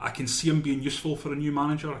 I can see him being useful for a new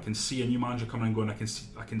manager. I can see a new manager coming and going. I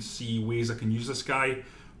can see ways I can use this guy,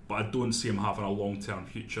 but I don't see him having a long-term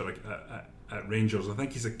future at Rangers. I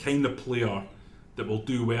think he's the kind of player that will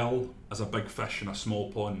do well as a big fish in a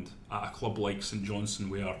small pond at a club like St Johnstone,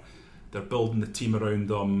 where they're building the team around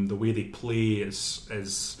them. The way they play is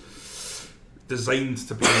designed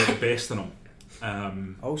to bring out the best in them.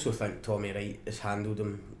 I also think Tommy Wright has handled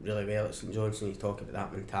him really well at St Johnstone. You talk about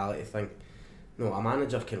that mentality thing. No, a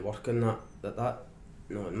manager can work on that.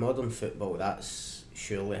 No, in modern football, that's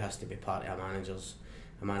surely has to be part of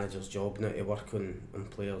a manager's job now, to work on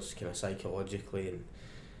players kind of psychologically. And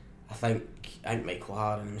I think Michael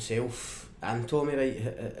O'Halloran himself and Tommy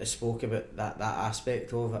Wright spoke about that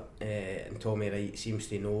aspect of it. And Tommy Wright seems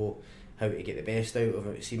to know how to get the best out of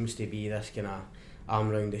it. It seems to be this kind of arm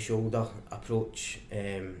round the shoulder approach.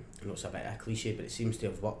 I know it's a bit of a cliche, but it seems to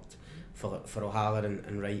have worked for O'Halloran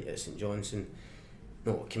and Wright at St Johnstone.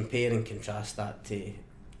 No, compare and contrast that to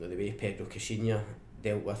the way Pedro Caixinha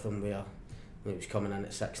dealt with him, where he was coming in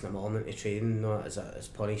at 6 in the morning to train, as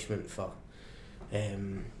punishment for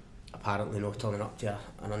apparently not turning up to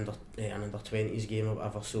an under 20s game or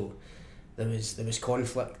whatever. So there was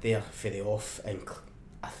conflict there for the off, and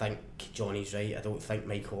I think Johnny's right. I don't think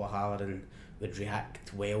Michael O'Halloran would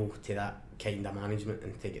react well to that kind of management,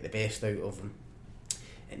 and to get the best out of him,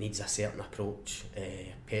 it needs a certain approach.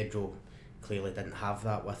 Pedro clearly didn't have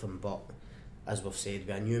that with him, but as we've said,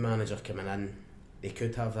 with a new manager coming in, they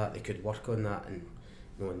could have that, they could work on that, and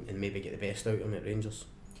and maybe get the best out of him at Rangers.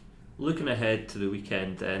 Looking ahead to the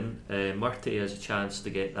weekend then, Murty has a chance to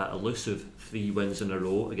get that elusive 3 wins in a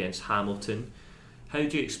row against Hamilton. How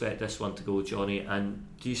do you expect this one to go, Johnny? And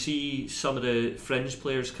do you see some of the fringe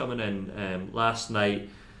players coming in? Last night,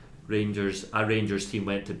 our Rangers team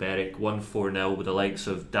went to Berwick, won 4-0 with the likes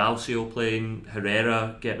of Dalcio playing,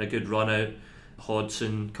 Herrera getting a good run out,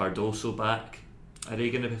 Hodgson, Cardoso back. Are they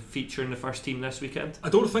going to feature in the first team this weekend? I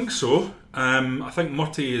don't think so. I think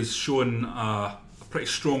Murty has shown a pretty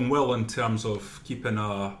strong will in terms of keeping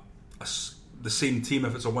the same team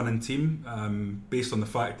if it's a winning team, based on the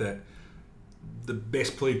fact that the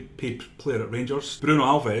best paid player at Rangers, Bruno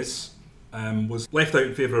Alves, was left out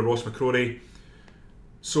in favour of Ross McCrory.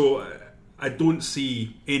 So I don't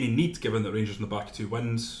see any need, given that Rangers in the back of 2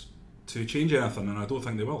 wins, to change anything, and I don't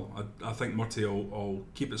think they will. I think Murty will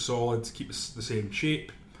keep it solid, keep it the same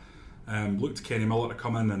shape, look to Kenny Miller to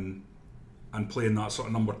come in and play in that sort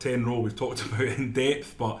of number 10 role we've talked about in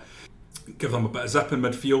depth, but give them a bit of zip in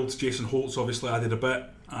midfield. Jason Holt's obviously added a bit,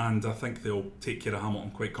 and I think they'll take care of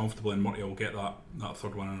Hamilton quite comfortably, and Murty will get that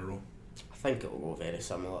 3rd win in a row. I think it will go very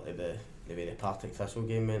similar to the way the Partick Thistle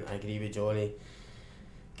game went. I agree with Johnny.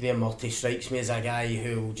 Graham Murty strikes me as a guy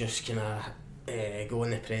who will just kind of go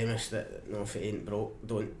on the premise that if it ain't broke,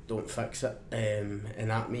 don't fix it, and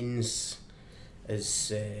that means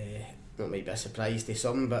it might be a surprise to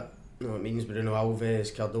some, but it means Bruno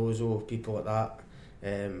Alves, Cardoso, people like that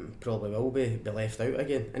probably will be left out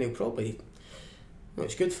again, and he'll probably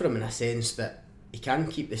it's good for him in a sense that he can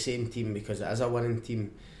keep the same team because it is a winning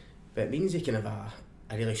team, but it means he can have a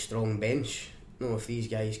really strong bench. If these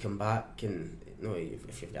guys come back, and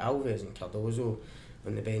if you've got Alves and Cardoso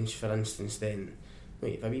on the bench, for instance, then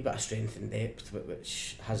you've a wee bit of strength and depth,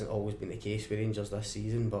 which hasn't always been the case with Rangers this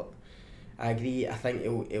season. But I agree, I think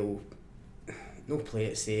he'll not play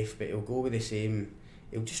it safe, but he'll go with the same.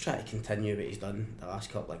 He'll just try to continue what he's done the last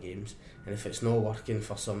couple of games, and if it's not working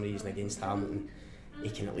for some reason against Hamilton, he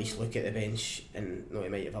can at least look at the bench and he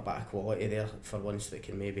might have a bit of quality there for once that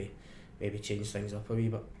can maybe change things up a wee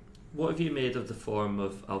bit. What have you made of the form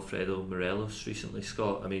of Alfredo Morelos recently,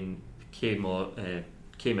 Scott? I mean, came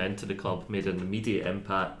into the club, made an immediate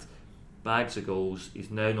impact, bags of goals. He's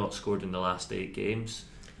now not scored in the last 8 games.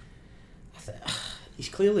 He's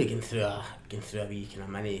clearly going through a wee kind of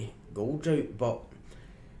mini goal drought, but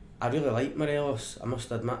I really like Morelos. I must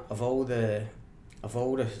admit, of all the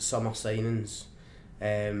summer signings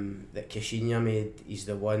that Caixinha made, he's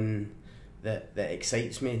the one that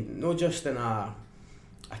excites me. Not just in a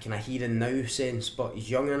kind of here and now sense, but he's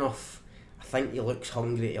young enough. I think he looks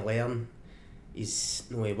hungry to learn.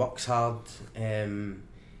 He works hard.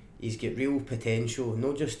 He's got real potential,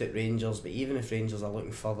 not just at Rangers, but even if Rangers are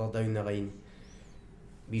looking further down the line.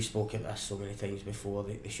 We've spoken about this so many times before,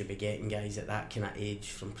 they should be getting guys at that kind of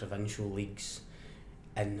age from provincial leagues,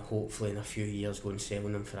 and hopefully in a few years go and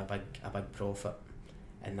selling them for a big profit.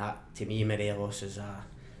 And that, to me, Morelos is a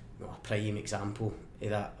prime example of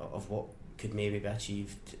that, of what could maybe be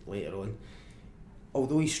achieved later on.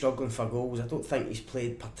 Although he's struggling for goals, I don't think he's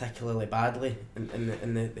played particularly badly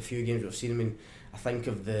in the few games we've seen him in. I think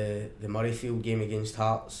of the Murrayfield game against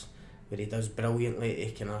Hearts, where he does brilliantly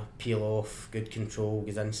to kind of peel off, good control,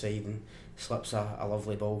 goes inside and slips a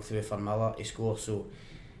lovely ball through for Miller to score. So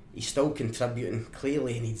he's still contributing.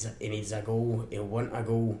 Clearly he needs a goal, he'll want a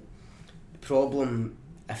goal. The problem,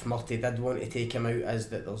 if Murty did want to take him out, is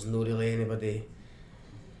that there's no really anybody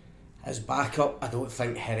as backup. I don't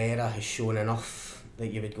think Herrera has shown enough that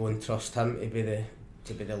you would go and trust him to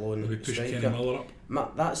be the lone Maybe push striker. Kenny Miller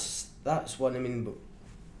up. That's one. I mean, but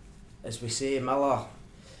as we say, Miller, I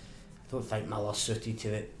don't think Miller's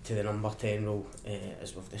suited to the number 10 role,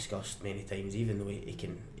 as we've discussed many times, even though he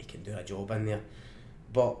can do a job in there.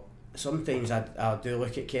 But sometimes I do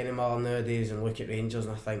look at Kenny Miller nowadays and look at Rangers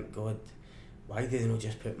and I think, God, why do they not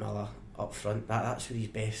just put Miller up front? That's where his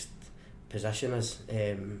best position is.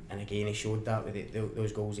 And again, he showed that with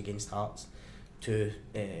those goals against Hearts. Two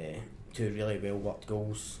really well worked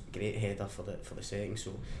goals, great header for the second.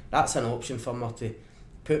 So that's an option for Murty.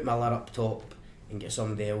 Put Miller up top and get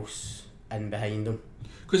somebody else in behind him.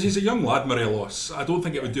 Because he's a young lad, Morelos. I don't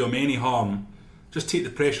think it would do him any harm. Just take the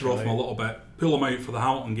pressure off him a little bit, pull him out for the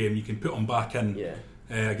Hamilton game, you can put him back in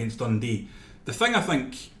against Dundee. The thing I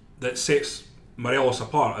think that sets Morelos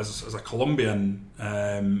apart as a Colombian,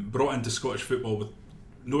 brought into Scottish football with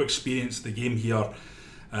no experience of the game here,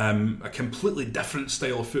 a completely different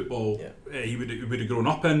style of football he would have grown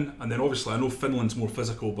up in, and then obviously I know Finland's more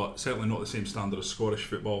physical, but certainly not the same standard as Scottish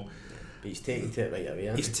football. But he's taken to it right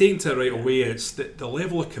away. He's taken to it right away. It's the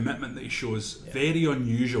level of commitment that he shows, very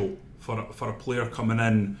unusual for a player coming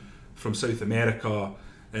in from South America,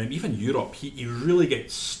 even Europe. He really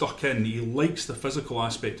gets stuck in. He likes the physical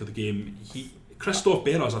aspect of the game. Christophe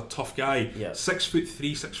Berra's a tough guy.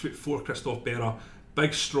 6'3", 6'4", Christophe Berra,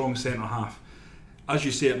 big strong centre half. As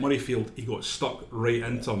you say, at Murrayfield, he got stuck right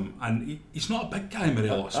into him, and he's not a big guy,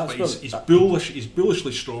 Morelos, but he's bullish. He's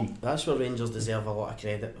bullishly strong. That's where Rangers deserve a lot of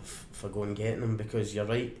credit for going and getting him, because you're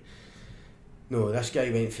right. No, this guy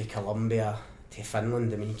went from Colombia to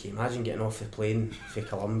Finland. I mean, can you imagine getting off the plane for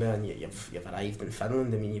Colombia and you've arrived in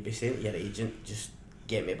Finland? I mean, you'd be saying to your agent, just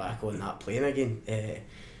get me back on that plane again.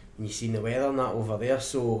 When you seen the weather and that over there.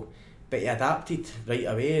 So, but he adapted right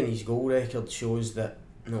away, and his goal record shows that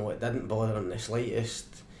it didn't bother him the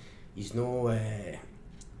slightest. He's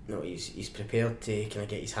he's prepared to kind of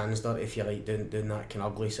get his hands dirty, if you like, doing that kind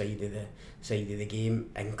of ugly side of the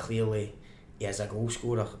game, and clearly he is a goal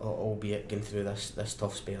scorer, albeit going through this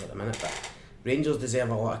tough spell at the minute. But Rangers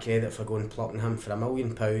deserve a lot of credit for going plucking him for £1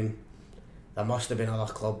 million. There must have been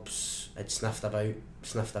other clubs had sniffed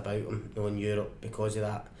about him, in Europe because of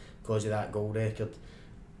that goal record.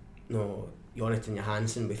 Jonathan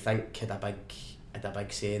Johansson, we think, had a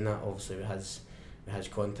big say in that, obviously with his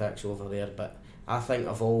contacts over there. But I think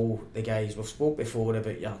of all the guys we've spoke before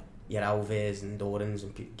about your Alves and Dorans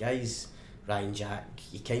and guys, Ryan Jack,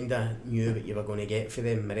 you kind of knew what you were going to get for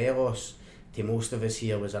them. Morelos, to most of us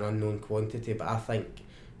here, was an unknown quantity, but I think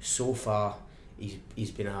so far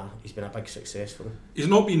he's been a big success for them. He's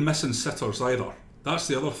not been missing sitters either. That's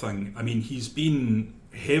the other thing. I mean, he's been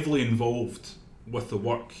heavily involved with the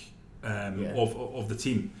work of the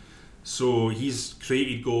team. So he's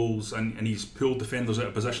created goals and he's pulled defenders out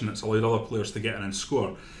of position that's allowed other players to get in and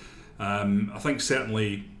score. I think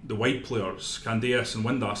certainly the wide players, Candeias and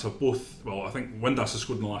Windass, have both. Well, I think Windass has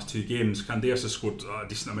scored in the last 2 games. Candeias has scored a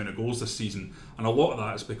decent amount of goals this season, and a lot of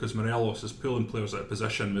that is because Morelos is pulling players out of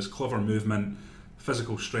position with clever movement,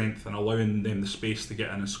 physical strength, and allowing them the space to get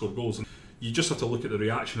in and score goals. And you just have to look at the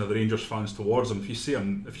reaction of the Rangers fans towards him. If you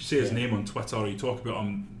say his name on Twitter or you talk about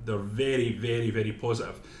him, they're very, very, very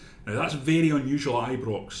positive. Now that's very unusual at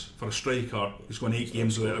Ibrox for a striker who's gone 8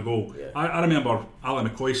 games without a goal. I remember Ali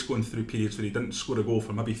McCoy going through periods where he didn't score a goal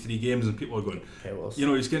for maybe 3 games and people are going, Pellers.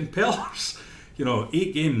 He's getting pellers.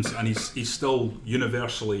 8 games and he's still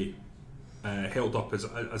universally held up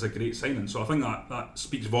as a great signing. So I think that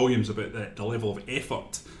speaks volumes about the level of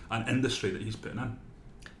effort and industry that he's putting in.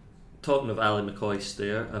 Talking of Ali McCoy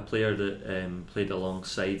there, a player that played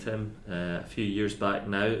alongside him a few years back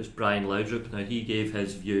now is Brian Laudrup. Now he gave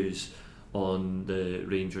his views on the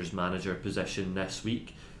Rangers manager position this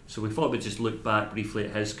week. So we thought we'd just look back briefly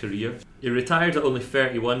at his career. He retired at only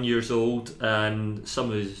 31 years old, and some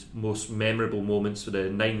of his most memorable moments were the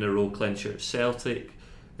 9-in-a-row clincher at Celtic,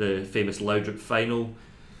 the famous Laudrup final.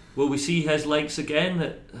 Will we see his likes again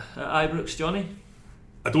at Ibrox, Johnny?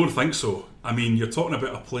 I don't think so. I mean, you're talking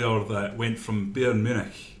about a player that went from Bayern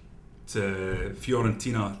Munich to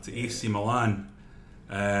Fiorentina to AC Milan,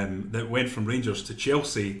 that went from Rangers to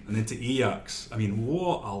Chelsea and then to Ajax. I mean,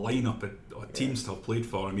 what a lineup of teams to have played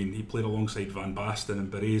for. I mean, he played alongside Van Basten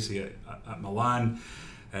and Baresi at Milan.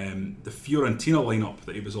 The Fiorentina lineup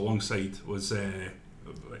that he was alongside was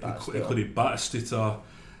included Batistuta.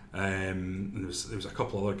 And there was a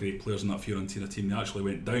couple of other great players in that Fiorentina team. They actually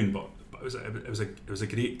went down, but it was a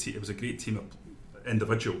great team. It was a great team of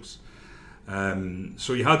individuals.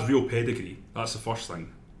 So you had real pedigree. That's the first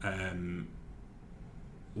thing.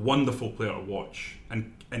 Wonderful player to watch,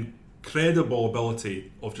 and incredible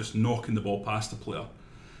ability of just knocking the ball past the player.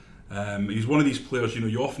 He's one of these players,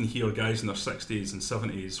 you often hear guys in their 60s and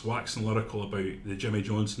 70s waxing lyrical about the Jimmy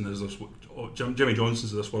Johnsons of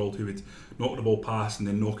this world who would knock the ball past and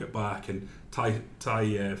then knock it back and tie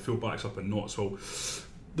fullbacks up in knots. Well,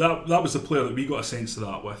 that was the player that we got a sense of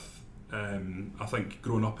that with. I think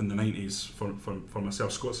growing up in the 90s for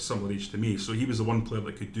myself, Scott's a similar age to me, so he was the one player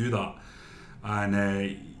that could do that, and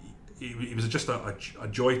he was just a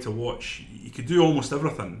joy to watch. He could do almost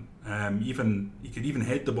everything. He could even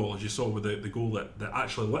head the ball, as you saw with the goal that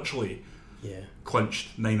actually literally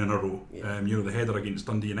clinched 9 in a row. The header against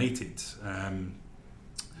Dundee United.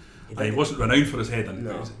 He wasn't renowned for his heading.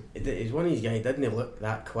 No, he's one of these guys. He didn't look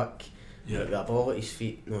that quick. With a ball at his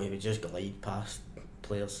feet, no, he would just glide past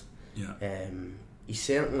players. He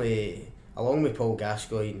certainly, along with Paul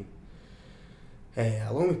Gascoigne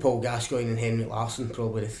and Henrik Larsson,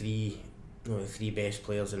 probably the three best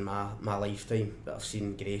players in my lifetime that I've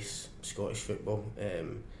seen grace Scottish football.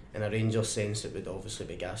 In a Rangers sense, it would obviously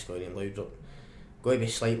be Gascoigne and Laudrup. Going to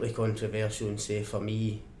be slightly controversial and say for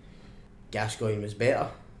me, Gascoigne was better,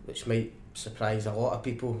 which might surprise a lot of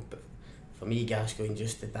people, but for me, Gascoigne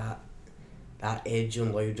just did that edge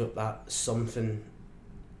on Laudrup, that something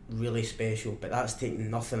really special, but that's taking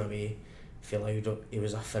nothing away for Laudrup. He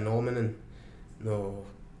was a phenomenon.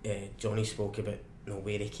 Johnny spoke about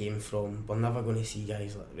where he came from. We're never going to see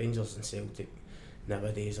guys like Rangers and Celtic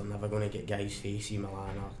nowadays. Are never going to get guys for AC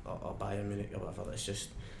Milan or Bayern Munich or whatever. It's just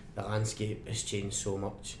the landscape has changed so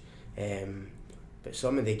much. But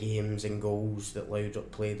some of the games and goals that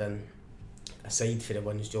Laudrup played in, aside for the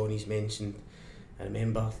ones Johnny's mentioned, I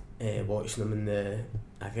remember watching him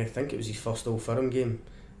I think it was his first Old Firm game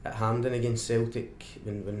at Hampden against Celtic,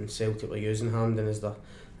 when Celtic were using Hampden as their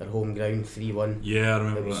home ground, 3-1. Yeah, I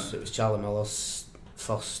remember that. It was Charlie Miller's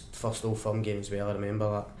first Old Firm game as well, I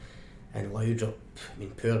remember that. And Laudrup, I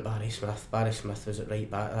mean, poor Barry Smith. Barry Smith was at right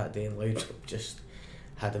back that day, and Laudrup just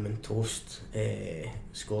had him in toast.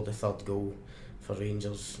 Scored the third goal for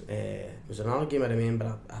Rangers. It was another game I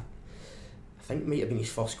remember, I think it might have been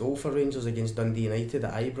his first goal for Rangers against Dundee United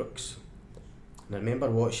at Ibrox. And I remember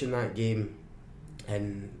watching that game,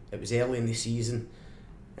 and it was early in the season,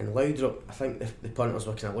 and Laudrup, I think the punters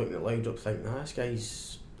were kind of looking at Laudrup thinking,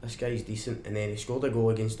 this guy's decent, and then he scored a goal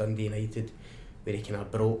against Dundee United where he kind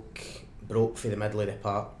of broke for the middle of the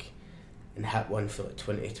park and hit one for like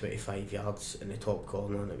 20-25 yards in the top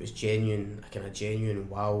corner, and it was a kind of genuine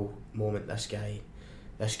wow moment. This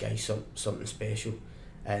guy's something special,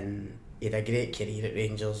 and he had a great career at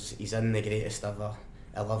Rangers. He's in the greatest ever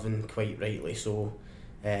 11, quite rightly so.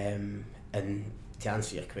 And to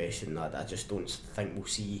answer your question, I just don't think we'll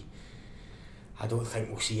see. I don't think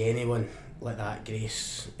we'll see anyone like that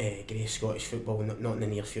grace Scottish football, not in the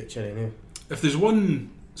near future anyway. If there's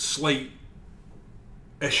one slight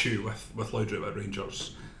issue with Laudrup at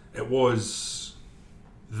Rangers, it was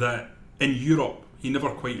that in Europe he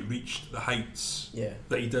never quite reached the heights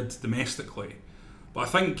that he did domestically. But I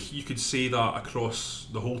think you could say that across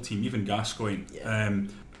the whole team, even Gascoigne.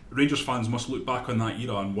 Rangers fans must look back on that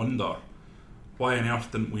era and wonder, why on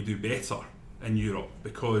earth didn't we do better in Europe?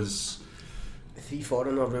 Because the 3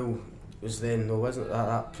 foreigner rule was then, though, wasn't it?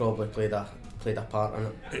 That probably played a part in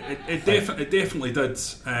it. It definitely did.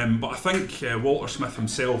 But I think Walter Smith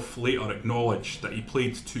himself later acknowledged that he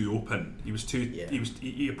played too open. He was too.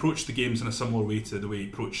 He approached the games in a similar way to the way he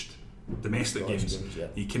approached domestic games.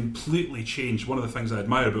 He completely changed. One of the things I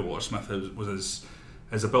admire about Walter Smith was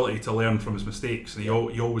his ability to learn from his mistakes, and he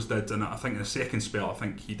always did. And I think in the second spell, I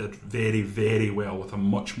think he did very, very well with a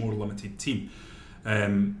much more limited team.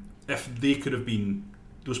 If they could have been,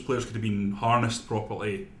 those players could have been harnessed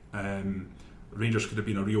properly, Rangers could have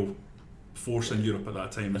been a real force in Europe at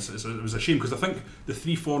that time. It was a shame, because I think the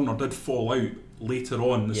 3-4 did fall out later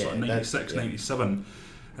on, the sort of 96, 97.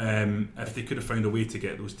 If they could have found a way to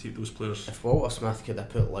get those players. If Walter Smith could have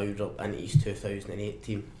put Laudrup into his 2008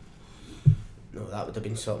 team, that would have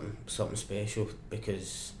been something special,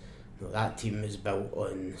 because that team was built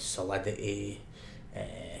on solidity,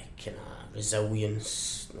 kind of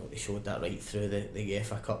resilience. They showed that right through the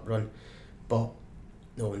UEFA Cup run. But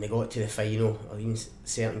when they got to the final, or even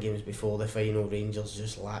certain games before the final, Rangers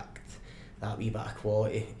just lacked that wee bit of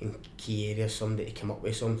quality in key areas, somebody to come up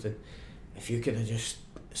with something. If you could have just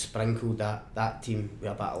sprinkled that team with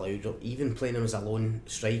a bit of Laudrup, even playing him as a lone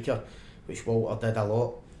striker, which Walter did a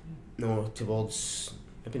lot, towards,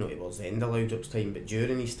 maybe not towards the end of Laudrup's time, but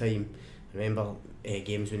during his time. I remember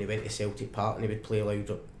games when he went to Celtic Park and he would play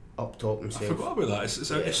Laudrup up top himself. I forgot about that.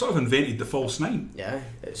 It's sort of invented the false nine. Yeah,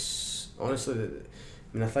 it's honestly,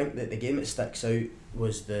 I think that the game that sticks out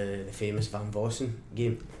was the famous Van Vossen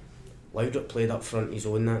game. Laudrup played up front his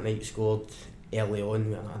own that night, scored early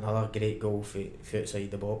on with another great goal for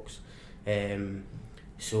outside the box.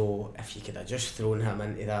 So if you could have just thrown him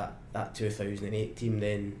into that 2008 team,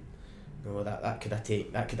 then that could have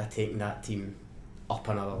taken that team up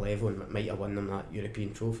another level and might have won them that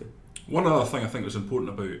European trophy. One other thing I think was important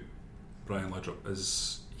about Brian Laudrup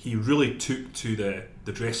is he really took to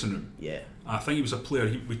the dressing room. Yeah, I think he was a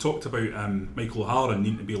player. We talked about Michael O'Halloran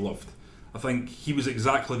needing to be loved. I think he was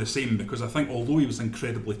exactly the same, because I think although he was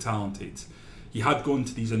incredibly talented, he had gone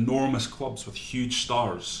to these enormous clubs with huge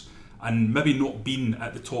stars and maybe not been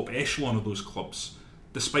at the top echelon of those clubs,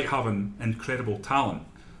 despite having incredible talent.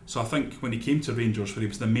 So I think when he came to Rangers, where he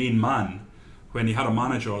was the main man, when he had a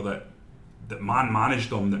manager that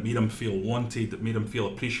managed him, that made him feel wanted, that made him feel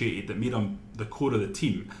appreciated, that made him the core of the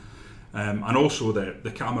team, and also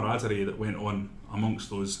the camaraderie that went on amongst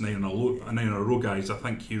those nine in a row guys, I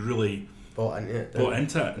think he really bought into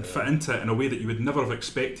it and fit into it in a way that you would never have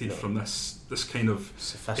expected from this kind of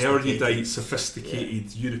erudite,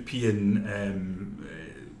 sophisticated European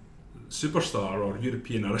superstar or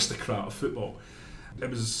European aristocrat of football. It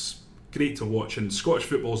was great to watch, and Scottish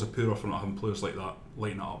football is a poorer for not having players like that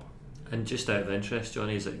lighting it up. And just out of interest,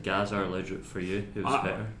 Johnny, is it Gaza or Laudrup for you? Who was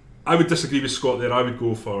better? I would disagree with Scott there. I would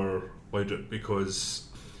go for Laudrup, because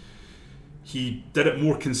he did it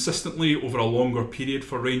more consistently over a longer period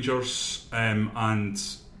for Rangers, and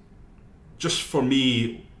just for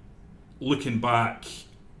me, looking back,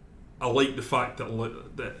 I like the fact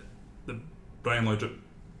that Brian Laudrup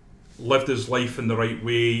lived his life in the right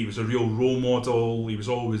way. He was a real role model. He was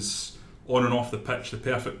always on and off the pitch, the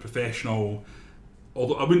perfect professional.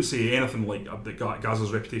 Although I wouldn't say anything like that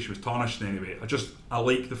Gaza's reputation was tarnished in any way. I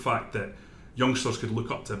like the fact that youngsters could look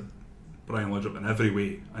up to Brian Laudrup in every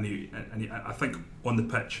way, and he I think on the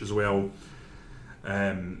pitch as well,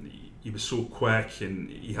 he was so quick and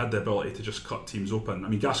he had the ability to just cut teams open. I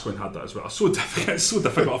mean, Gascoigne had that as well. It's so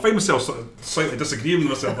difficult. I find myself sort of slightly disagreeing with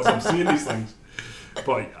myself as I'm saying these things,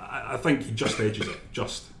 but I think he just edges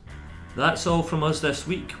it. That's all from us this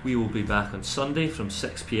week. We will be back on Sunday from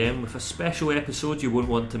 6 p.m. with a special episode you won't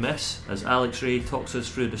want to miss, as Alex Ray talks us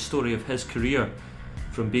through the story of his career,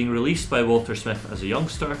 from being released by Walter Smith as a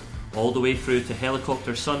youngster all the way through to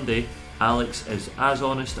Helicopter Sunday. Alex is as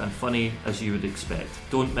honest and funny as you would expect.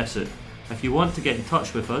 Don't miss it. If you want to get in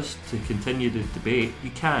touch with us to continue the debate,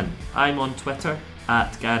 you can. I'm on Twitter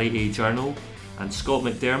at Gary A Journal, and Scott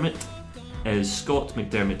McDermott is Scott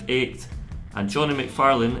McDermott 8, and Johnny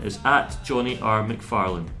McFarlane is at Johnny R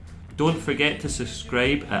McFarlane. Don't forget to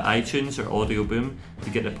subscribe at iTunes or Audio Boom to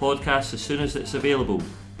get the podcast as soon as it's available.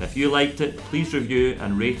 If you liked it, please review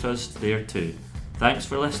and rate us there too. Thanks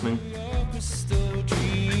for listening.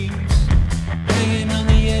 Hanging on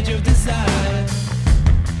the edge of desire,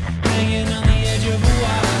 hanging on the edge of a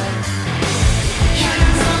wire.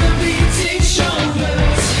 Hands on the beating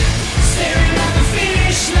shoulders, staring at the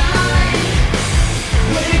finish line,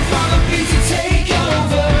 waiting for the beat to take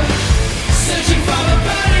over, searching for the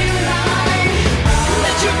burning light.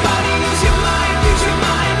 Let your body use your mind, use your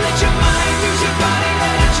mind. Let your mind use your body,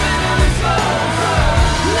 let adrenaline flow.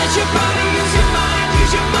 Let your body use your mind,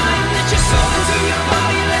 use your mind. Let your soul into your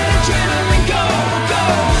body, let adrenaline go.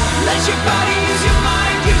 Let your body use your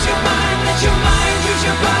mind, use your mind. Let your mind use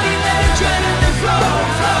your body.